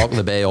in the dock of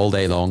the bay all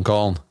day long,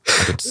 Colin.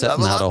 I could sit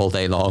in that all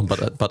day long, but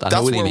I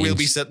know what he means. That's where we'll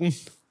be sitting.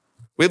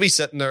 We'll be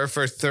sitting there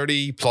for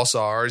 30 plus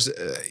hours,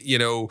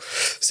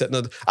 sitting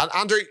on. And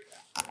Andrew,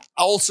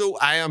 also,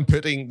 I am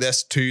putting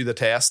this to the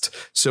test.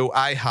 So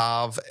I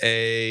have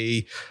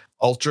a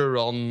ultra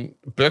run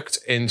booked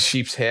in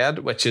Sheep's Head,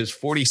 which is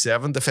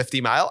 47 to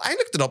 50 mile. I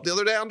looked it up the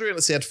other day, Andrew, and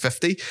it said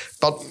 50,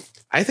 but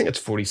I think it's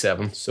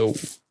 47. So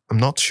I'm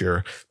not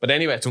sure. But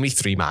anyway, it's only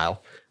 3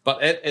 mile.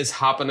 But it is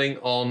happening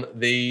on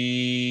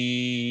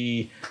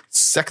the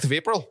 6th of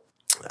April.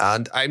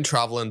 And I'm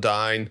traveling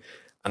down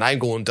and I'm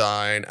going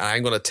down and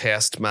I'm going to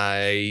test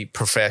my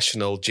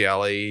professional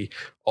jelly,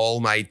 all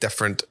my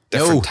different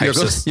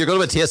types. You're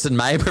going to be tasting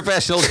my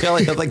professional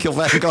jelly. I think you'll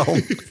find it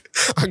home.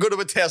 I'm going to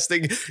be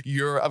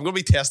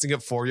testing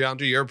it for you,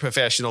 Andrew, your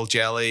professional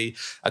jelly.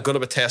 I'm going to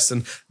be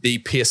testing the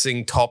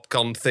pacing Top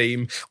Gun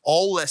theme,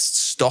 all this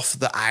stuff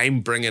that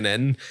I'm bringing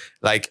in,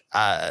 like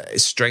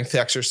strength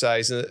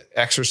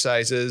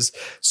exercises.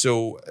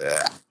 So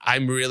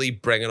I'm really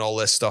bringing all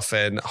this stuff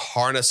in,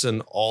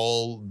 harnessing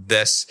all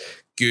this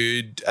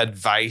good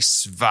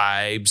advice,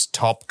 vibes,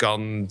 Top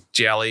Gun,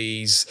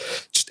 jellies,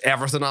 just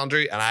everything,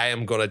 Andrew. And I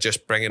am going to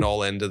just bring it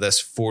all into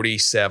this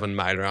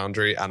 47-miler,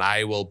 Andrew, and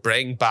I will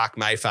bring back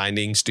my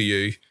findings to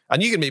you.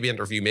 And you can maybe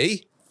interview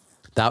me.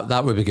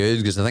 That would be good,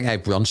 because I think I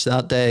brunched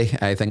that day.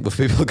 I think if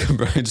people come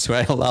round as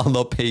well, I'll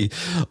not be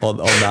on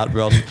that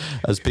run.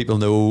 As people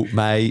know,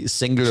 my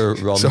singular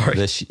run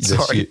this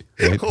year.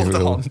 Right, Hold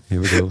on.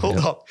 Here we go. Hold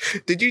on.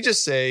 Did you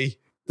just say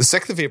the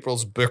 6th of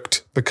April's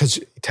booked? Because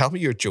tell me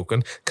you're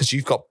joking, because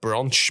you've got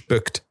brunch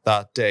booked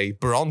that day.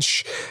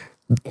 Brunch.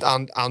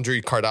 And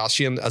Andrew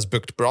Kardashian has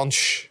booked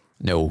brunch.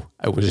 No,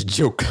 it was a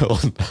joke.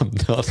 I'm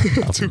not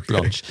having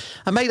brunch.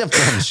 I might have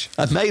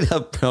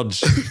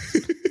brunch.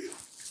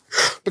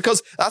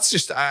 Because that's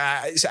just,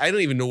 I don't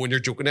even know when you're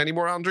joking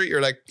anymore, Andrew.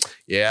 You're like,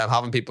 yeah, I'm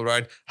having people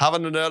around,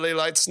 having an early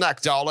light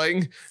snack,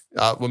 darling.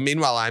 Well,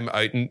 meanwhile I'm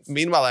out in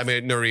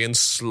the rain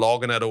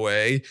slogging it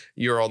away.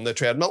 You're on the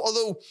treadmill.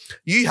 Although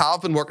you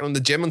have been working on the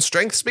gym and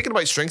strength. Speaking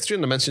about strength,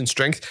 June, I mentioned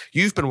strength.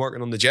 You've been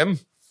working on the gym.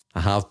 I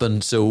have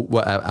been. So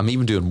I'm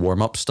even doing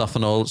warm-up stuff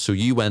and all. So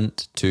you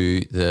went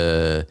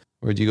to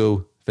where'd you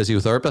go?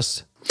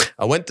 Physiotherapist?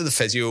 I went to the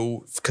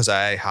physio because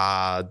I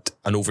had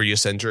an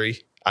overuse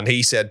injury. And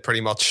he said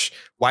pretty much,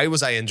 why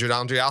was I injured,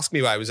 Andrew? Ask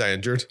me why was I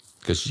injured?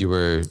 Because you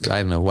were,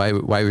 I don't know, why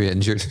were you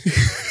injured?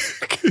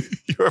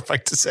 You were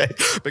about to say,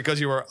 because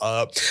you were,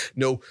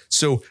 no.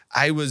 So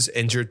I was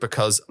injured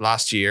because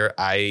last year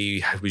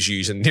I was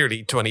using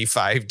nearly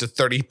 25 to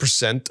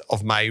 30%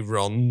 of my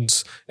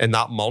runs in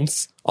that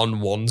month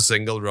on one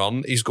single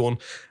run. He's going,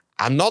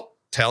 I'm not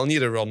telling you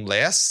to run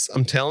less.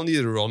 I'm telling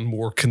you to run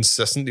more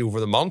consistently over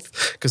the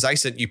month, because I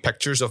sent you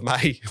pictures of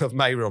my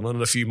running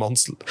in a few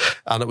months,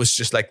 and it was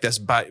just like this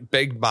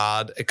big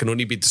mad. It can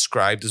only be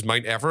described as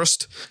Mount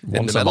Everest.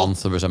 Once a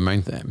month, there was a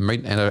Mount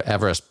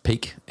Everest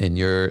peak in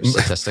your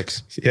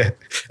statistics. Yeah,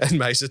 in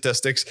my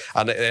statistics,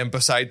 and then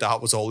beside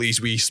that was all these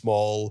wee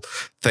small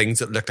things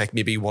that looked like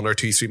maybe 1 or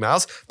 2, 3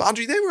 miles. But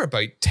Andrew, they were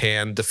about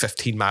 10 to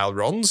 15 mile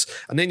runs,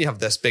 and then you have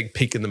this big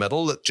peak in the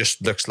middle that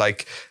just looks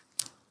like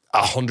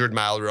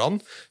 100-mile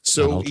run.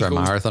 So an ultra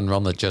marathon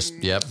run that just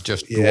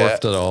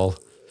dwarfed it all.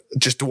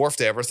 Just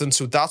dwarfed everything.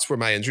 So that's where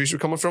my injuries were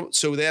coming from.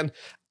 So then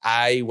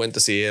I went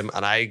to see him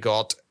and I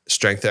got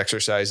strength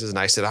exercises and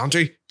I said,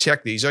 Andrew,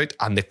 check these out.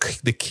 And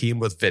they came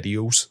with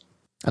videos.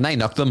 And I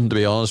knocked them, to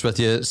be honest with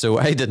you. So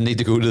I didn't need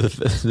to go to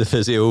the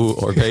physio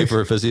or pay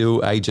for a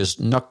physio. I just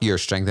knocked your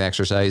strength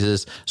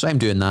exercises. So I'm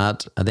doing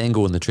that. I then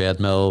go on the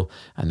treadmill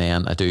and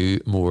then I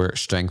do more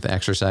strength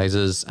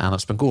exercises. And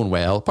it's been going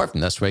well, apart from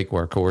this week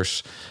where, of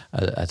course,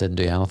 I didn't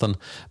do anything.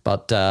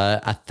 But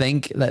I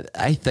think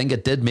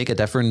it did make a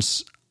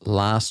difference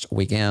last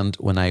weekend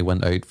when I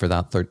went out for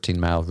that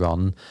 13-mile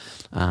run.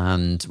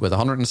 And with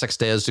 106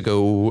 days to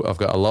go, I've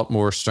got a lot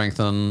more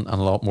strengthening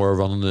and a lot more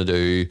running to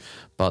do.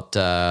 But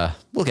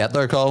we'll get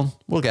there, Colin.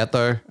 We'll get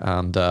there.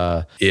 And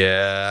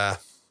yeah.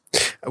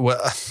 Well,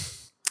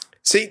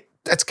 see,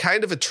 it's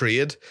kind of a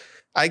trade.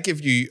 I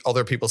give you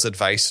other people's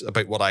advice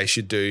about what I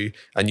should do,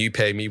 and you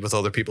pay me with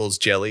other people's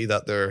jelly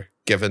that they're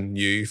giving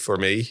you for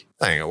me.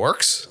 I think it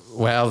works.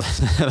 Well,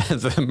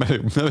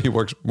 maybe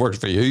works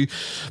for you,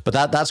 but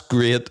that's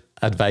great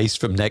advice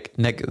from Nick.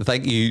 Nick,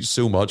 thank you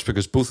so much,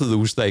 because both of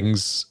those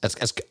things,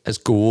 it's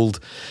gold.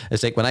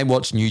 It's like when I'm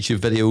watching YouTube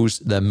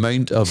videos, the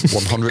amount of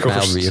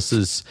 100-mile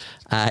races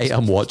I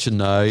am watching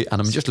now, and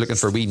I'm just looking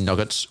for wee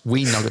nuggets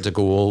of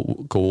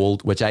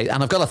gold, which I've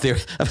got a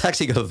theory. I've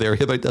actually got a theory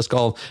about this,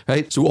 Colin,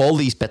 right? So all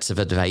these bits of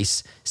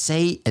advice,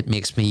 say it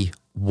makes me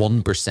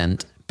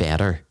 1%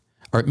 better,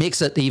 or it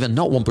makes it even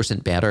not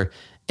 1% better,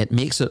 it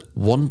makes it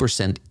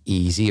 1%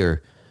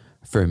 easier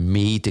for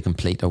me to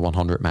complete a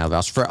 100-mile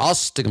race, for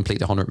us to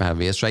complete a 100-mile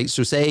race, right?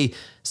 So say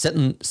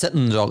sitting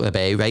in the dock of the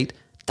bay, right?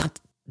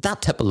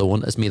 That tip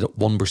alone has made it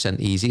 1%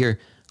 easier.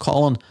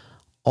 Colin,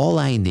 all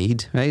I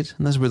need, right?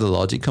 And this is where the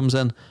logic comes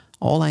in.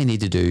 All I need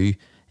to do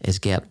is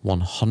get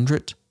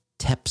 100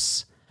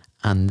 tips,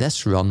 and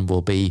this run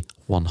will be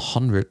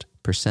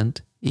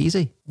 100%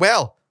 easy.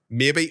 Well,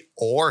 maybe,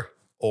 or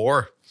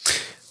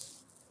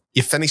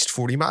you finished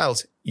 40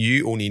 miles,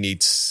 you only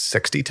need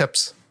 60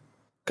 tips.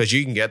 Because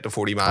you can get to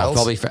 40 miles.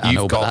 I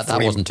know, but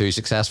that wasn't too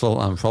successful.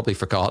 I probably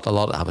forgot a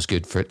lot. That was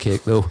good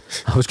fruitcake, though.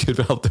 I was good.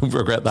 Don't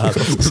regret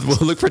that.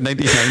 We'll look for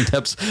 99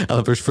 tips, and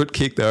if there's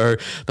fruitcake there,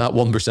 that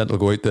 1% will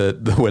go out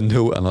the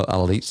window, and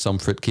I'll eat some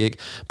fruitcake.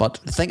 But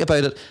think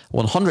about it: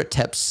 100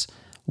 tips,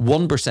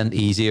 1%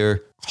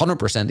 easier,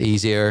 100%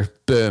 easier.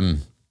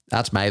 Boom.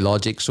 That's my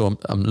logic. So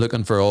I'm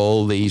looking for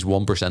all these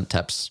 1%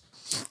 tips.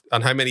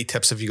 And how many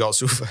tips have you got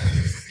so far?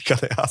 Can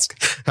I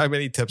ask, how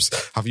many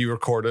tips have you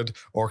recorded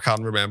or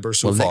can remember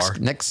so far?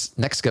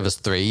 Next give us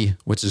 3,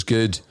 which is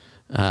good.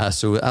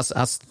 So that's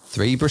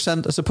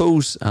 3%, I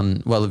suppose.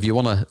 And well, if you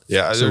want to,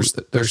 there's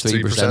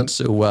 3%.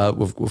 So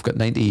we've got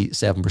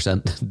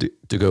 97%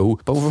 to go,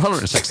 but we've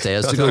 106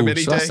 days to go.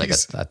 So that's like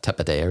a tip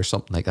a day or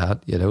something like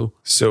that, you know.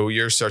 So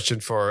you're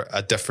searching for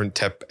a different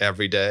tip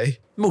every day.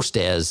 Most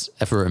days,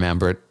 if I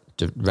remember it,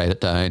 to write it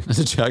down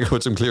and check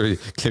what I'm clearly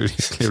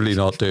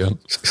not doing.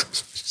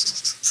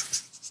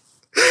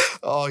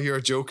 Oh, you're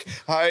a joke.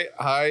 How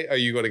are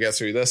you going to get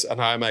through this, and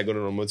how am I going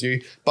to run with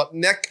you? But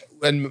Nick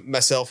and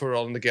myself were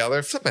running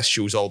together. Flip, my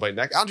show's all about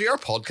Nick. Andrew, our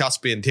podcast's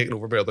being taken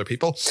over by other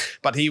people,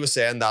 but he was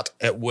saying that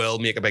it will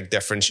make a big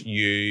difference,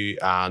 you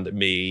and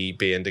me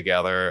being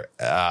together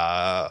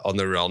on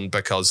the run,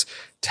 because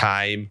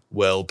time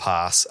will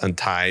pass and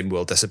time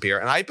will disappear.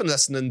 And I've been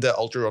listening to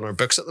ultra runner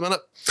books at the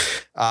minute.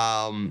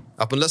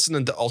 I've been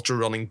listening to ultra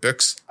running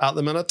books at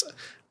the minute,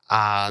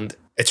 and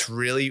it's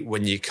really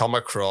when you come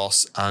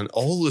across, and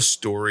all the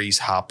stories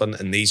happen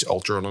in these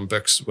ultra running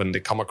books, when they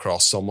come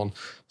across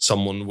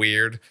someone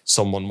weird,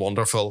 someone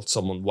wonderful,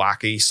 someone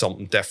wacky,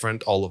 something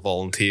different, all the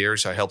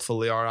volunteers, how helpful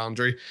they are,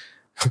 Andrew.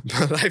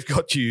 But I've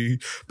got you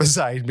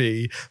beside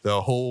me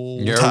the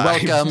whole time.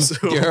 Welcome.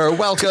 So you're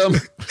welcome.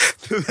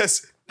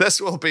 This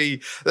will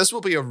be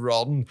a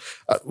run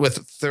with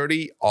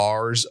 30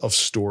 hours of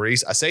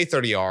stories. I say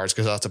 30 hours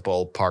because that's a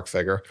ballpark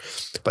figure.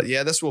 But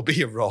yeah, this will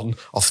be a run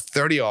of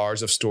 30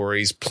 hours of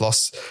stories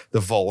plus the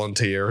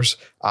volunteers.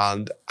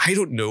 And I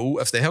don't know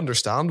if they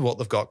understand what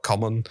they've got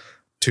coming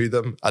to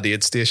them at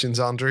aid stations,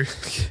 Andrew.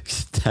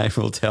 Time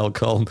will tell,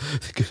 Colin.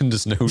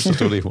 Goodness knows, I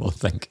don't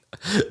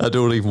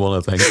even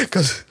want to think.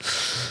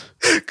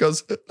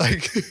 Because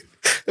like,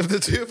 if the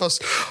two of us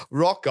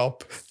rock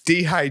up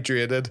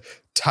dehydrated,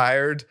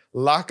 tired,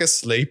 lack of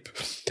sleep,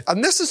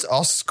 and this is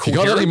us you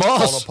got any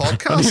moss? On a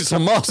podcast. I need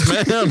some moss,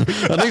 man.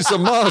 I need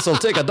some moss. I'll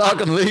take a dog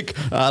and leak.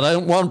 I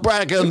don't want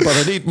bracken, but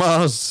I need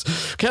moss.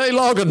 Kenny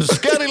Loggins.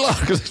 Can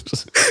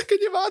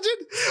you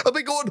imagine? I'll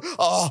be going,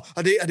 I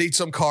need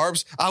some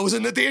carbs. I was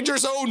in the danger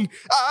zone.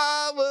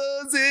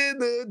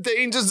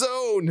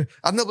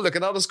 And they'll be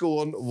looking at us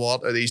going,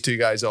 what are these two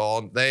guys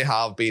on? They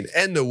have been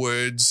in the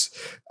woods.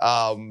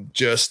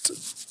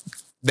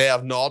 They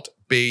have not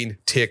been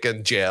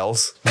taking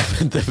gels.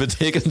 They've been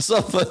taking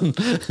something.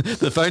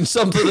 They found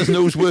something in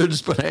those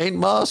woods, but it ain't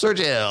moss or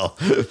gel.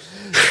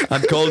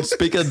 And Colin,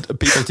 speaking of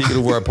people taking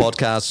over our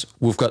podcast,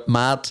 we've got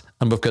Matt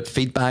and we've got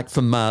feedback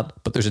from Matt,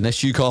 but there's an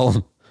issue,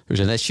 Colin. There's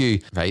an issue,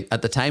 right?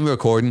 At the time of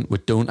recording, we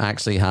don't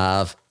actually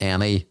have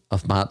any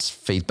of Matt's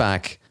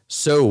feedback.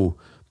 So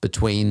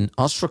between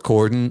us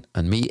recording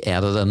and me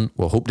editing,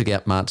 we'll hope to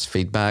get Matt's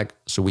feedback.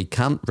 So we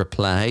can't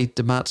reply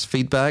to Matt's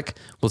feedback.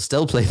 We'll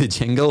still play the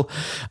jingle,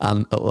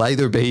 and it'll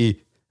either be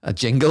a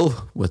jingle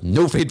with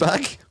no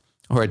feedback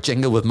or a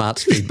jingle with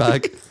Matt's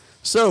feedback.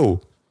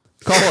 So,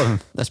 Colin,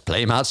 let's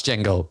play Matt's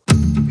jingle.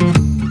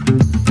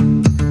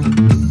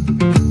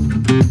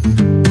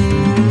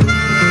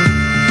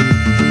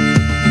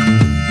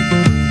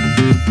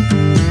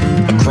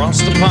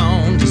 Across the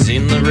pond, he's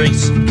in the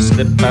race.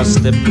 Step by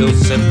step, he'll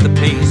set the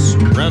pace.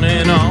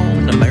 Running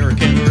on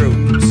American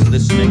roads,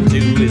 listening to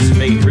his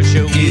favorite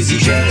show. Is he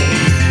jelly?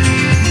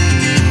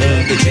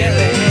 Of the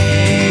jelly.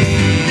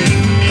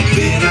 A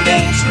bit of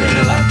dance, spread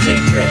a latte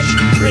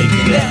fresh.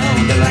 Breaking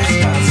down the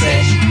last hot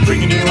sesh.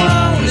 Bringing you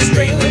on his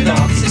trailer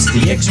thoughts. It's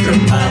the Extra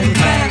Mile with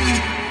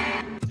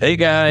Matt. Hey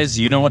guys,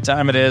 you know what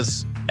time it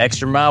is.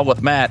 Extra Mile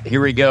with Matt.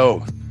 Here we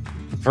go.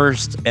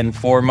 First and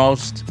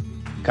foremost,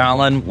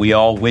 Colin, we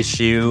all wish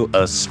you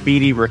a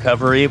speedy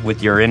recovery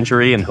with your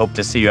injury and hope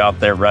to see you out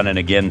there running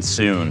again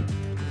soon.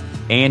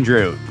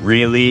 Andrew,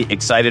 really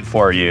excited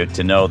for you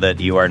to know that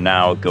you are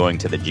now going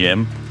to the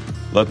gym.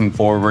 Looking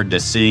forward to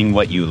seeing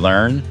what you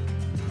learn.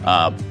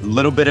 A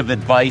little bit of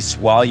advice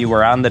while you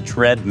were on the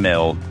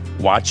treadmill,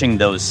 watching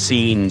those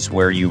scenes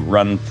where you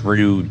run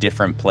through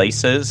different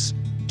places.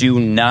 Do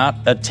not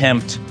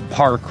attempt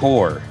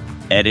parkour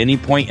at any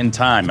point in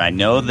time. I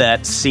know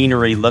that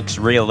scenery looks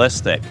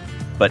realistic,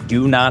 but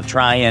do not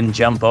try and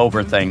jump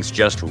over things.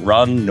 Just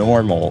run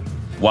normal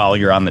while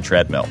you're on the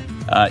treadmill.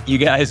 You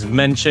guys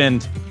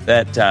mentioned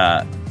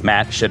that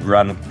Matt should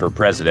run for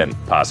president,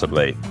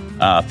 possibly.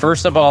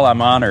 First of all,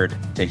 I'm honored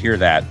to hear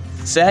that.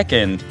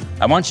 Second,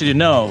 I want you to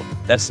know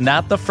that's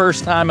not the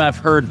first time I've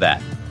heard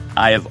that.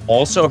 I have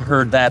also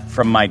heard that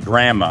from my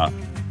grandma,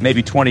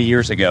 maybe 20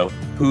 years ago,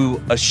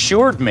 who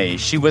assured me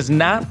she was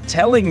not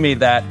telling me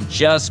that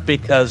just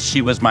because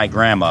she was my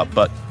grandma,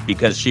 but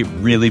because she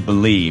really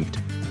believed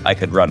I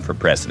could run for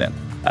president.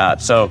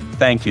 So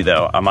thank you,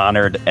 though. I'm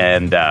honored,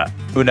 and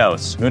who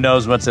knows? Who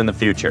knows what's in the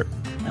future?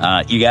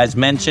 You guys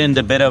mentioned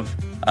a bit of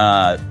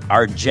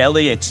our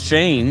jelly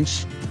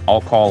exchange,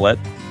 I'll call it.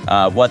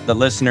 What the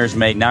listeners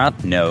may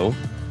not know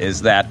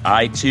is that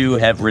I, too,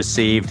 have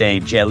received a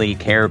jelly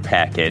care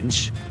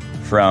package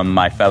from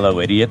my fellow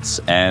idiots,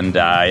 and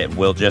I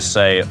will just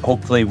say,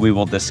 hopefully we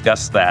will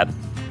discuss that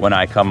when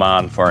I come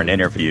on for an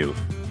interview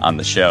on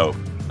the show.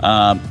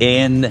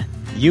 In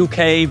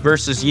UK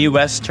versus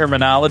US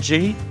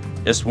terminology,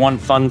 just one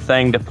fun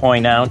thing to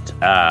point out,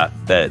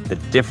 the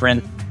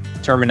different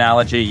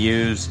terminology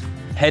used.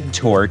 Head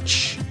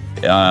torch,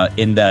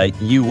 in the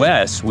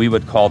US, we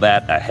would call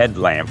that a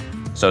headlamp.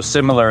 So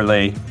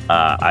similarly,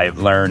 I've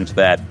learned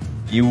that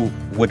you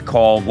would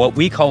call what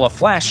we call a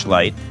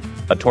flashlight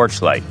a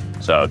torchlight.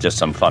 So just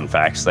some fun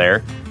facts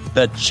there.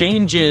 The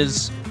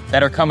changes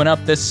that are coming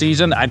up this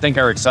season, I think,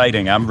 are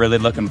exciting. I'm really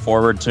looking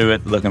forward to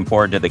it, looking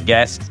forward to the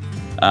guests.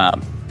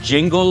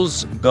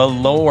 Jingles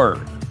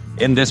galore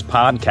in this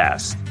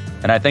podcast.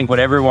 And I think what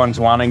everyone's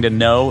wanting to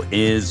know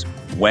is,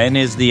 when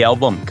is the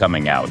album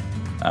coming out?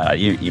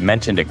 You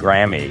mentioned a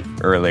Grammy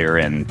earlier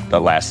in the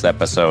last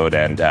episode,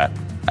 and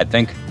I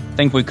think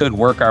we could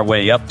work our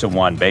way up to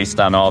one based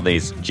on all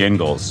these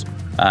jingles.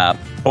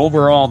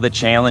 Overall, the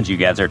challenge you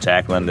guys are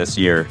tackling this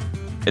year,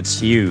 it's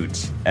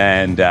huge.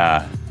 And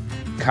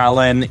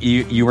Colin,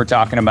 you were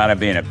talking about it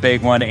being a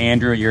big one.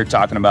 Andrew, you're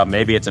talking about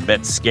maybe it's a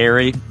bit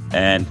scary.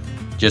 And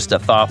just a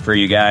thought for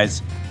you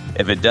guys,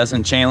 if it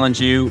doesn't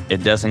challenge you,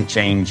 it doesn't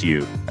change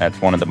you.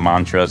 That's one of the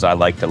mantras I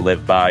like to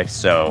live by.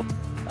 So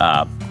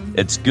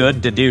it's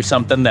good to do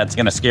something that's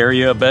going to scare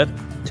you a bit,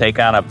 take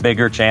on a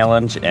bigger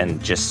challenge,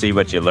 and just see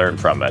what you learn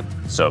from it.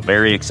 So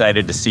very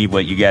excited to see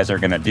what you guys are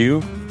going to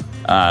do.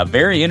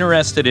 Very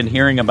interested in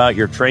hearing about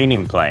your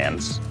training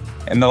plans.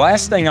 And the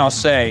last thing I'll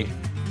say,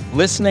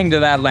 listening to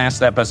that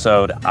last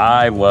episode,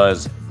 I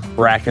was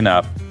cracking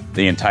up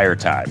the entire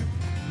time.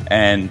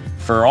 And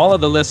for all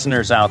of the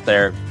listeners out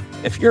there,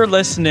 if you're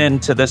listening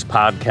to this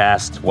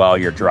podcast while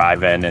you're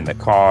driving in the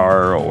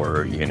car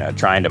or,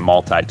 trying to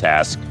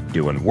multitask,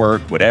 doing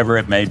work, whatever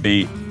it may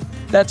be,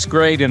 that's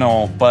great and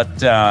all. But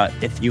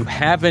if you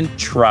haven't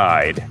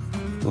tried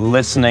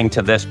listening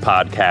to this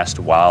podcast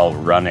while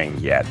running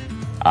yet,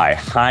 I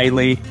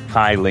highly,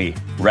 highly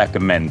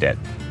recommend it.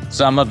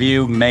 Some of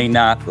you may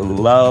not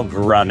love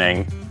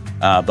running,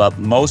 but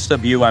most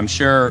of you, I'm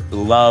sure,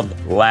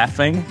 love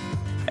laughing.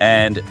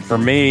 And for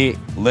me,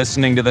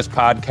 listening to this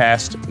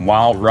podcast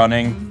while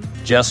running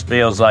just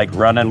feels like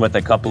running with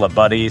a couple of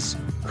buddies,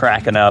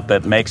 cracking up.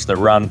 It makes the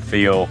run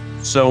feel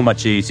so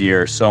much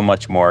easier, so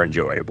much more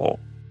enjoyable.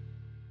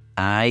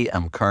 I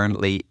am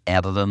currently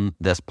editing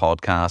this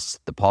podcast.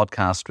 The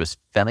podcast was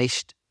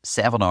finished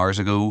 7 hours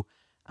ago.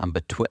 And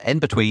in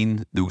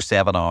between those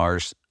 7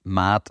 hours,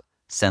 Matt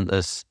sent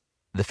us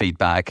the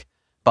feedback.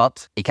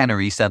 But he kind of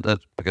resent it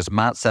because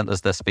Matt sent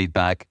us this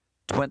feedback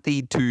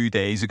 22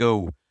 days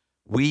ago.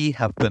 We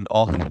have been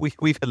on, we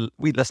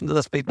listened to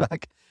this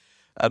feedback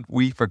and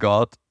we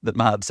forgot that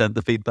Matt sent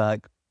the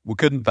feedback. We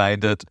couldn't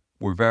find it.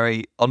 We're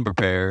very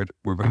unprepared.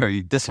 We're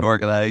very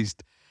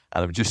disorganized.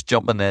 And I'm just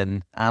jumping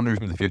in, Andrew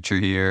from the future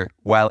here,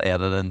 while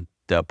editing,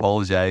 to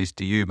apologize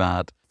to you,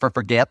 Matt, for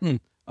forgetting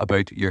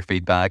about your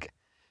feedback.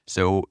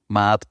 So,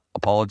 Matt,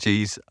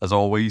 apologies as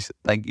always.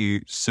 Thank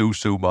you so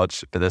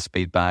much for this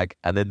feedback.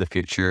 And in the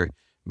future,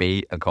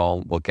 me and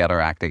Colin will get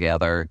our act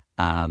together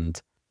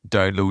and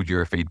download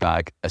your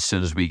feedback as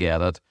soon as we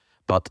get it.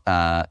 But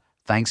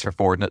thanks for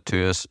forwarding it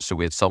to us, so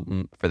we had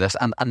something for this.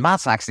 And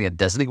Matt's actually in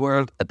Disney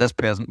World at this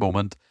present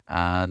moment.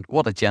 And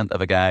what a gent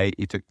of a guy.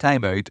 He took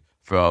time out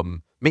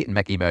from meeting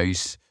Mickey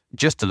Mouse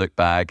just to look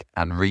back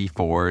and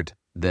re-forward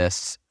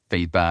this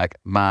feedback.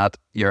 Matt,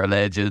 you're a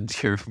legend.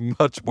 You're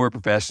much more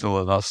professional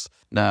than us.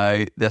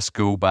 Now, let's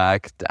go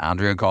back to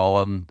Andrew and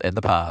Colin in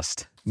the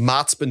past.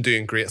 Matt's been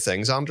doing great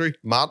things, Andrew.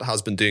 Matt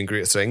has been doing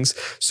great things.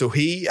 So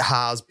he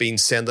has been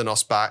sending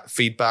us back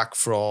feedback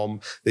from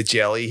the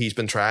jelly he's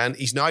been trying.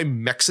 He's now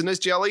mixing his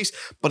jellies,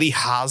 but he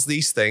has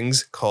these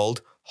things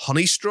called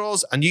honey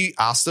straws. And you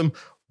asked him,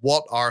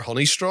 what are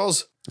honey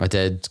straws? I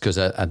did, because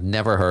I'd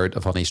never heard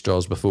of honey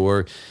straws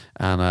before.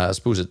 And I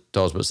suppose it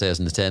does what it says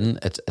in the tin.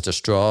 It's a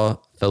straw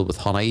filled with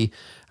honey,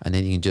 and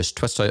then you can just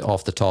twist out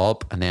off the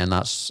top, and then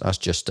that's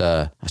just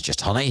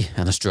honey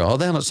in a straw.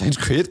 Then it sounds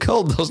great,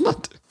 Colin, doesn't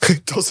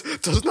it?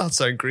 Doesn't that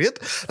sound great?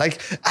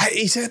 Like,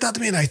 he said that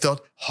to me, and I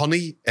thought,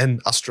 honey in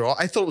a straw.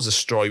 I thought it was a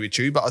straw you would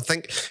chew, but I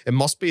think it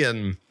must be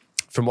in,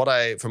 from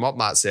what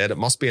Matt said, it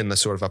must be in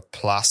this sort of a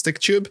plastic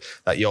tube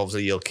that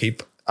you'll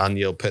keep and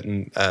you'll put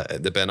in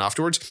the bin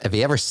afterwards. If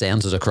he ever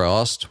sends it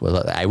across,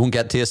 well, I won't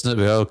get tasting it.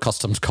 Well,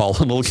 Customs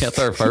Colin will get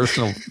there first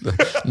and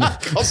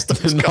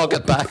knock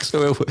it back.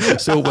 So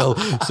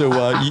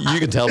you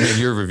can tell me in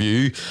your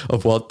review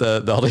of what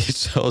the honey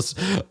sauce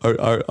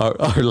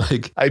are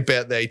like. I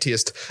bet they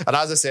taste. And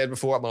as I said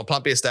before, I'm on a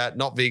plant-based diet,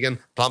 not vegan,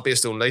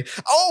 plant-based only.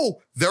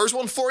 Oh, there's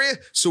one for you.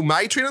 So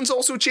my training's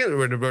also changed.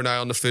 We're now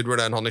on the food. We're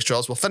now on honey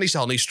straws. We'll finish the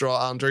honey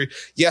straw, Andrew.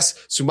 Yes.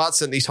 So Matt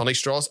sent these honey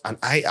straws, and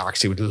I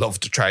actually would love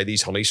to try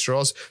these honey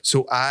straws.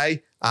 So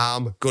I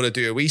am going to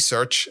do a wee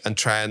search and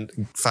try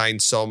and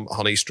find some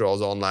honey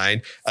straws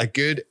online. A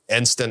good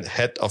instant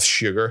hit of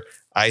sugar.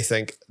 I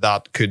think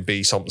that could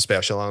be something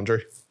special, Andrew.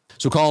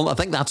 So, Colin, I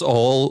think that's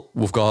all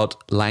we've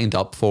got lined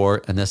up for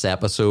in this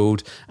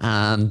episode.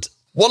 And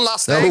one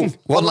last thing.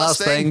 One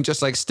last thing,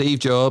 just like Steve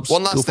Jobs.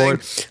 One last thing.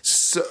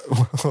 So,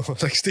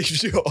 like Steve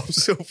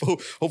Jobs. So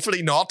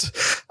hopefully not.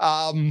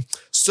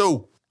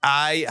 So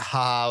I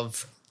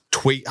have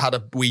had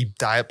a wee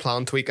diet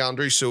plan tweak,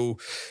 Andrew. So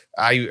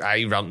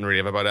I rant and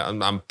rave about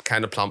it. I'm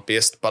kind of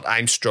plant-based, but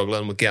I'm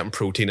struggling with getting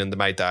protein into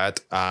my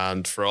diet.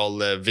 And for all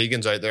the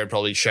vegans out there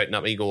probably shouting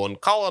at me going,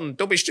 Colin,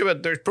 don't be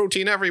stupid, there's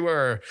protein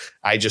everywhere.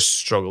 I just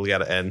struggle to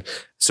get it in.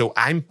 So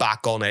I'm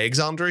back on eggs,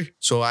 Andrew.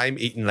 So I'm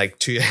eating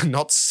like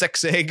not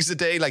 6 eggs a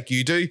day like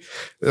you do.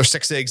 There's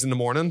 6 eggs in the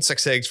morning,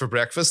 6 eggs for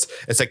breakfast.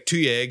 It's like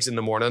 2 eggs in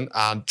the morning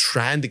and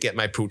trying to get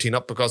my protein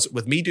up, because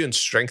with me doing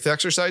strength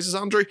exercises,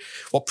 Andrew,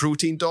 what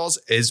protein does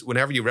is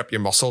whenever you rip your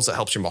muscles, it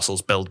helps your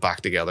muscles build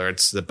back together.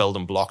 It's the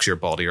building blocks of your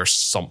body or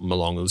something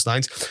along those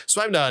lines.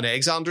 So I'm now on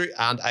eggs, Andrew,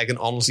 and I can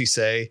honestly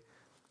say,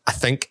 I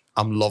think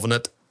I'm loving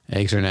it.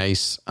 Eggs are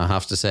nice, I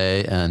have to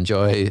say. I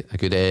enjoy a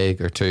good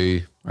egg or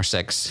 2 or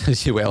 6,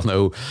 as you well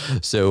know.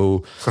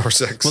 So, or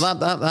 6. Well,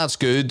 that's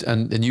good.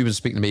 And you've been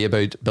speaking to me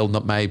about building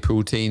up my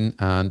protein,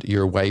 and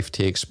your wife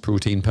takes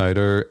protein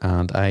powder,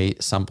 and I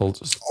sampled.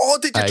 Oh,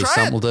 did you try it? I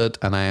sampled it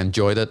and I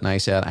enjoyed it, and I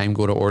said I'm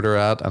going to order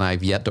it, and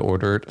I've yet to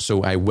order it,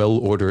 so I will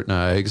order it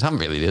now, because I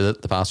haven't really did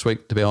it the past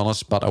week, to be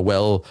honest, but I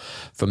will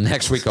from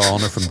next week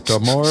on, or from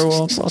tomorrow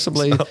on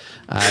possibly.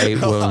 I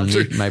will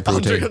need my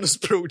protein. Andrew and his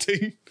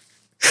protein.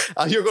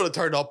 And you're going to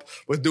turn up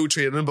with no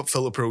training but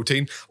full of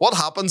protein. What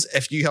happens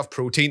if you have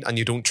protein and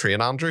you don't train,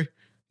 Andrew?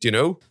 Do you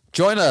know?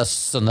 Join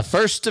us on the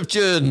 1st of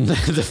June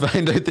to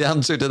find out the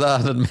answer to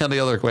that and many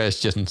other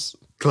questions.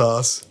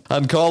 Class.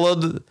 And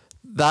Colin,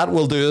 that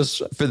will do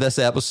us for this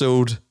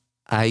episode.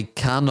 I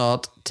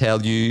cannot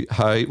tell you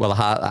how, well,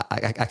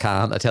 I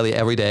can't. I tell you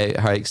every day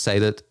how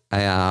excited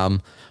I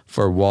am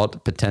for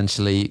what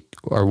potentially,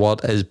 or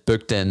what is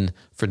booked in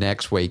for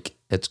next week.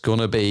 It's going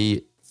to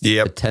be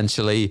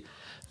potentially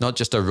not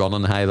just a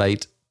running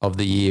highlight of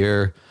the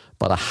year,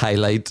 but a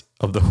highlight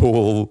of the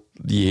whole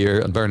year.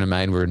 And bearing in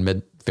mind, we're in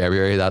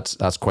mid-February.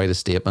 That's quite a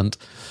statement.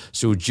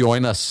 So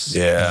join us.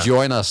 Yeah.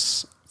 Join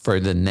us for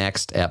the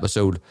next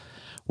episode,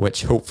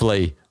 which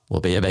hopefully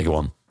will be a big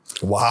one.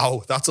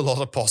 Wow, that's a lot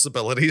of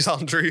possibilities,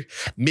 Andrew.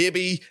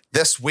 Maybe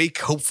this week,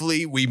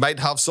 hopefully, we might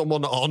have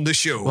someone on the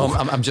show. Well,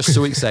 I'm just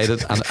so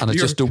excited, and I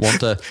just don't want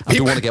to. I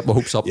don't want to get my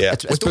hopes up. Yeah,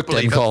 it's booked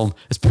in, Colin.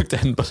 It's booked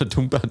in, but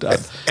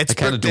I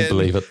kind of don't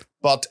believe it.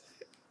 But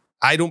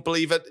I don't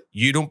believe it.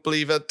 You don't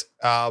believe it.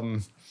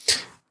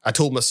 I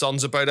told my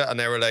sons about it, and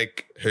they were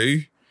like, "Who?"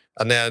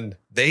 And then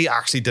they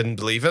actually didn't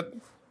believe it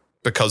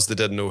because they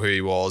didn't know who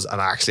he was.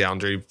 And actually,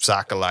 Andrew,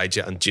 Zach,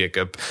 Elijah, and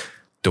Jacob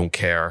don't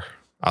care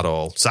at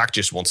all. Zach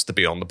just wants to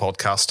be on the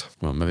podcast.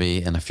 Well,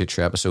 maybe in a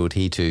future episode,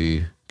 he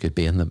too could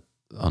be on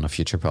a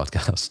future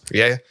podcast.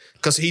 Yeah,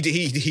 because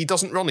he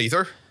doesn't run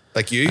either.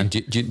 Like you. And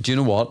do you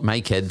know what?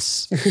 My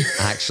kids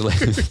actually,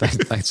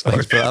 thanks for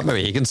that.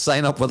 Maybe you can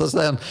sign up with us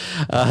then.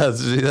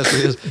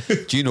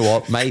 Do you know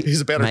what? My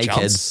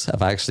kids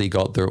have actually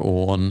got their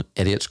own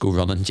Idiots Go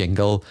Running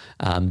jingle,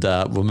 and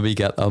I'll maybe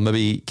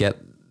get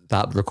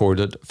that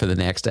recorded for the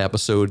next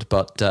episode.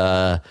 But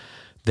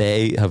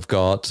they have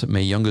got, my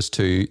youngest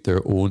two,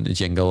 their own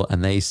jingle,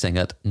 and they sing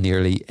it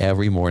nearly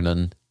every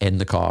morning in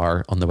the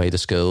car on the way to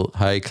school.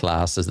 How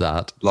class is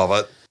that? Love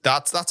it.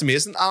 That's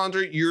amazing.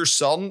 Andrew, your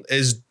son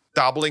is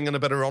dabbling in a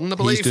bit of running, I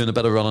believe. He's doing a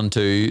bit of running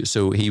too,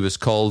 so he was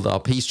called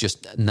up. He's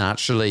just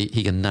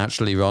he can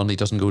naturally run. He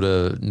doesn't go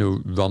to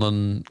no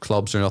running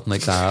clubs or nothing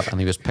like that,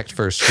 and he was picked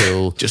for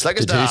school. Just like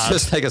his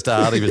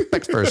dad. He was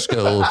picked for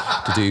school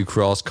to do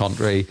cross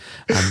country,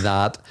 and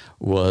that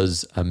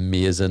was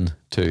amazing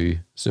too.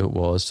 So it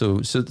was. So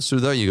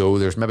there you go.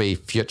 There's maybe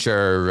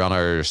future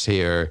runners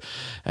here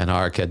and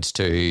our kids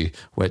too,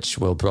 which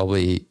will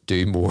probably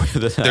do more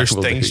than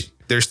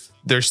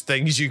There's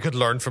things you could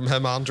learn from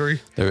him, Andrew.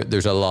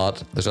 There's a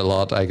lot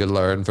I could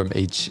learn from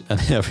each and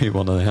every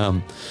one of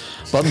them.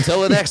 But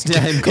until the next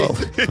time,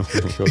 Colin.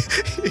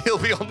 He'll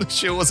be on the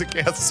show as a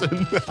guest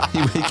soon.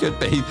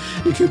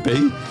 He could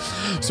be.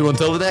 So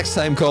until the next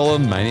time,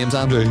 Colin, my name's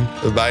Andrew.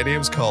 My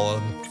name's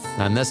Colin.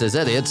 And this is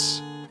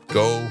Idiots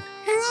Go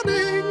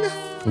Running.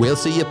 We'll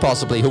see you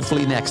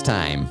hopefully next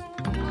time.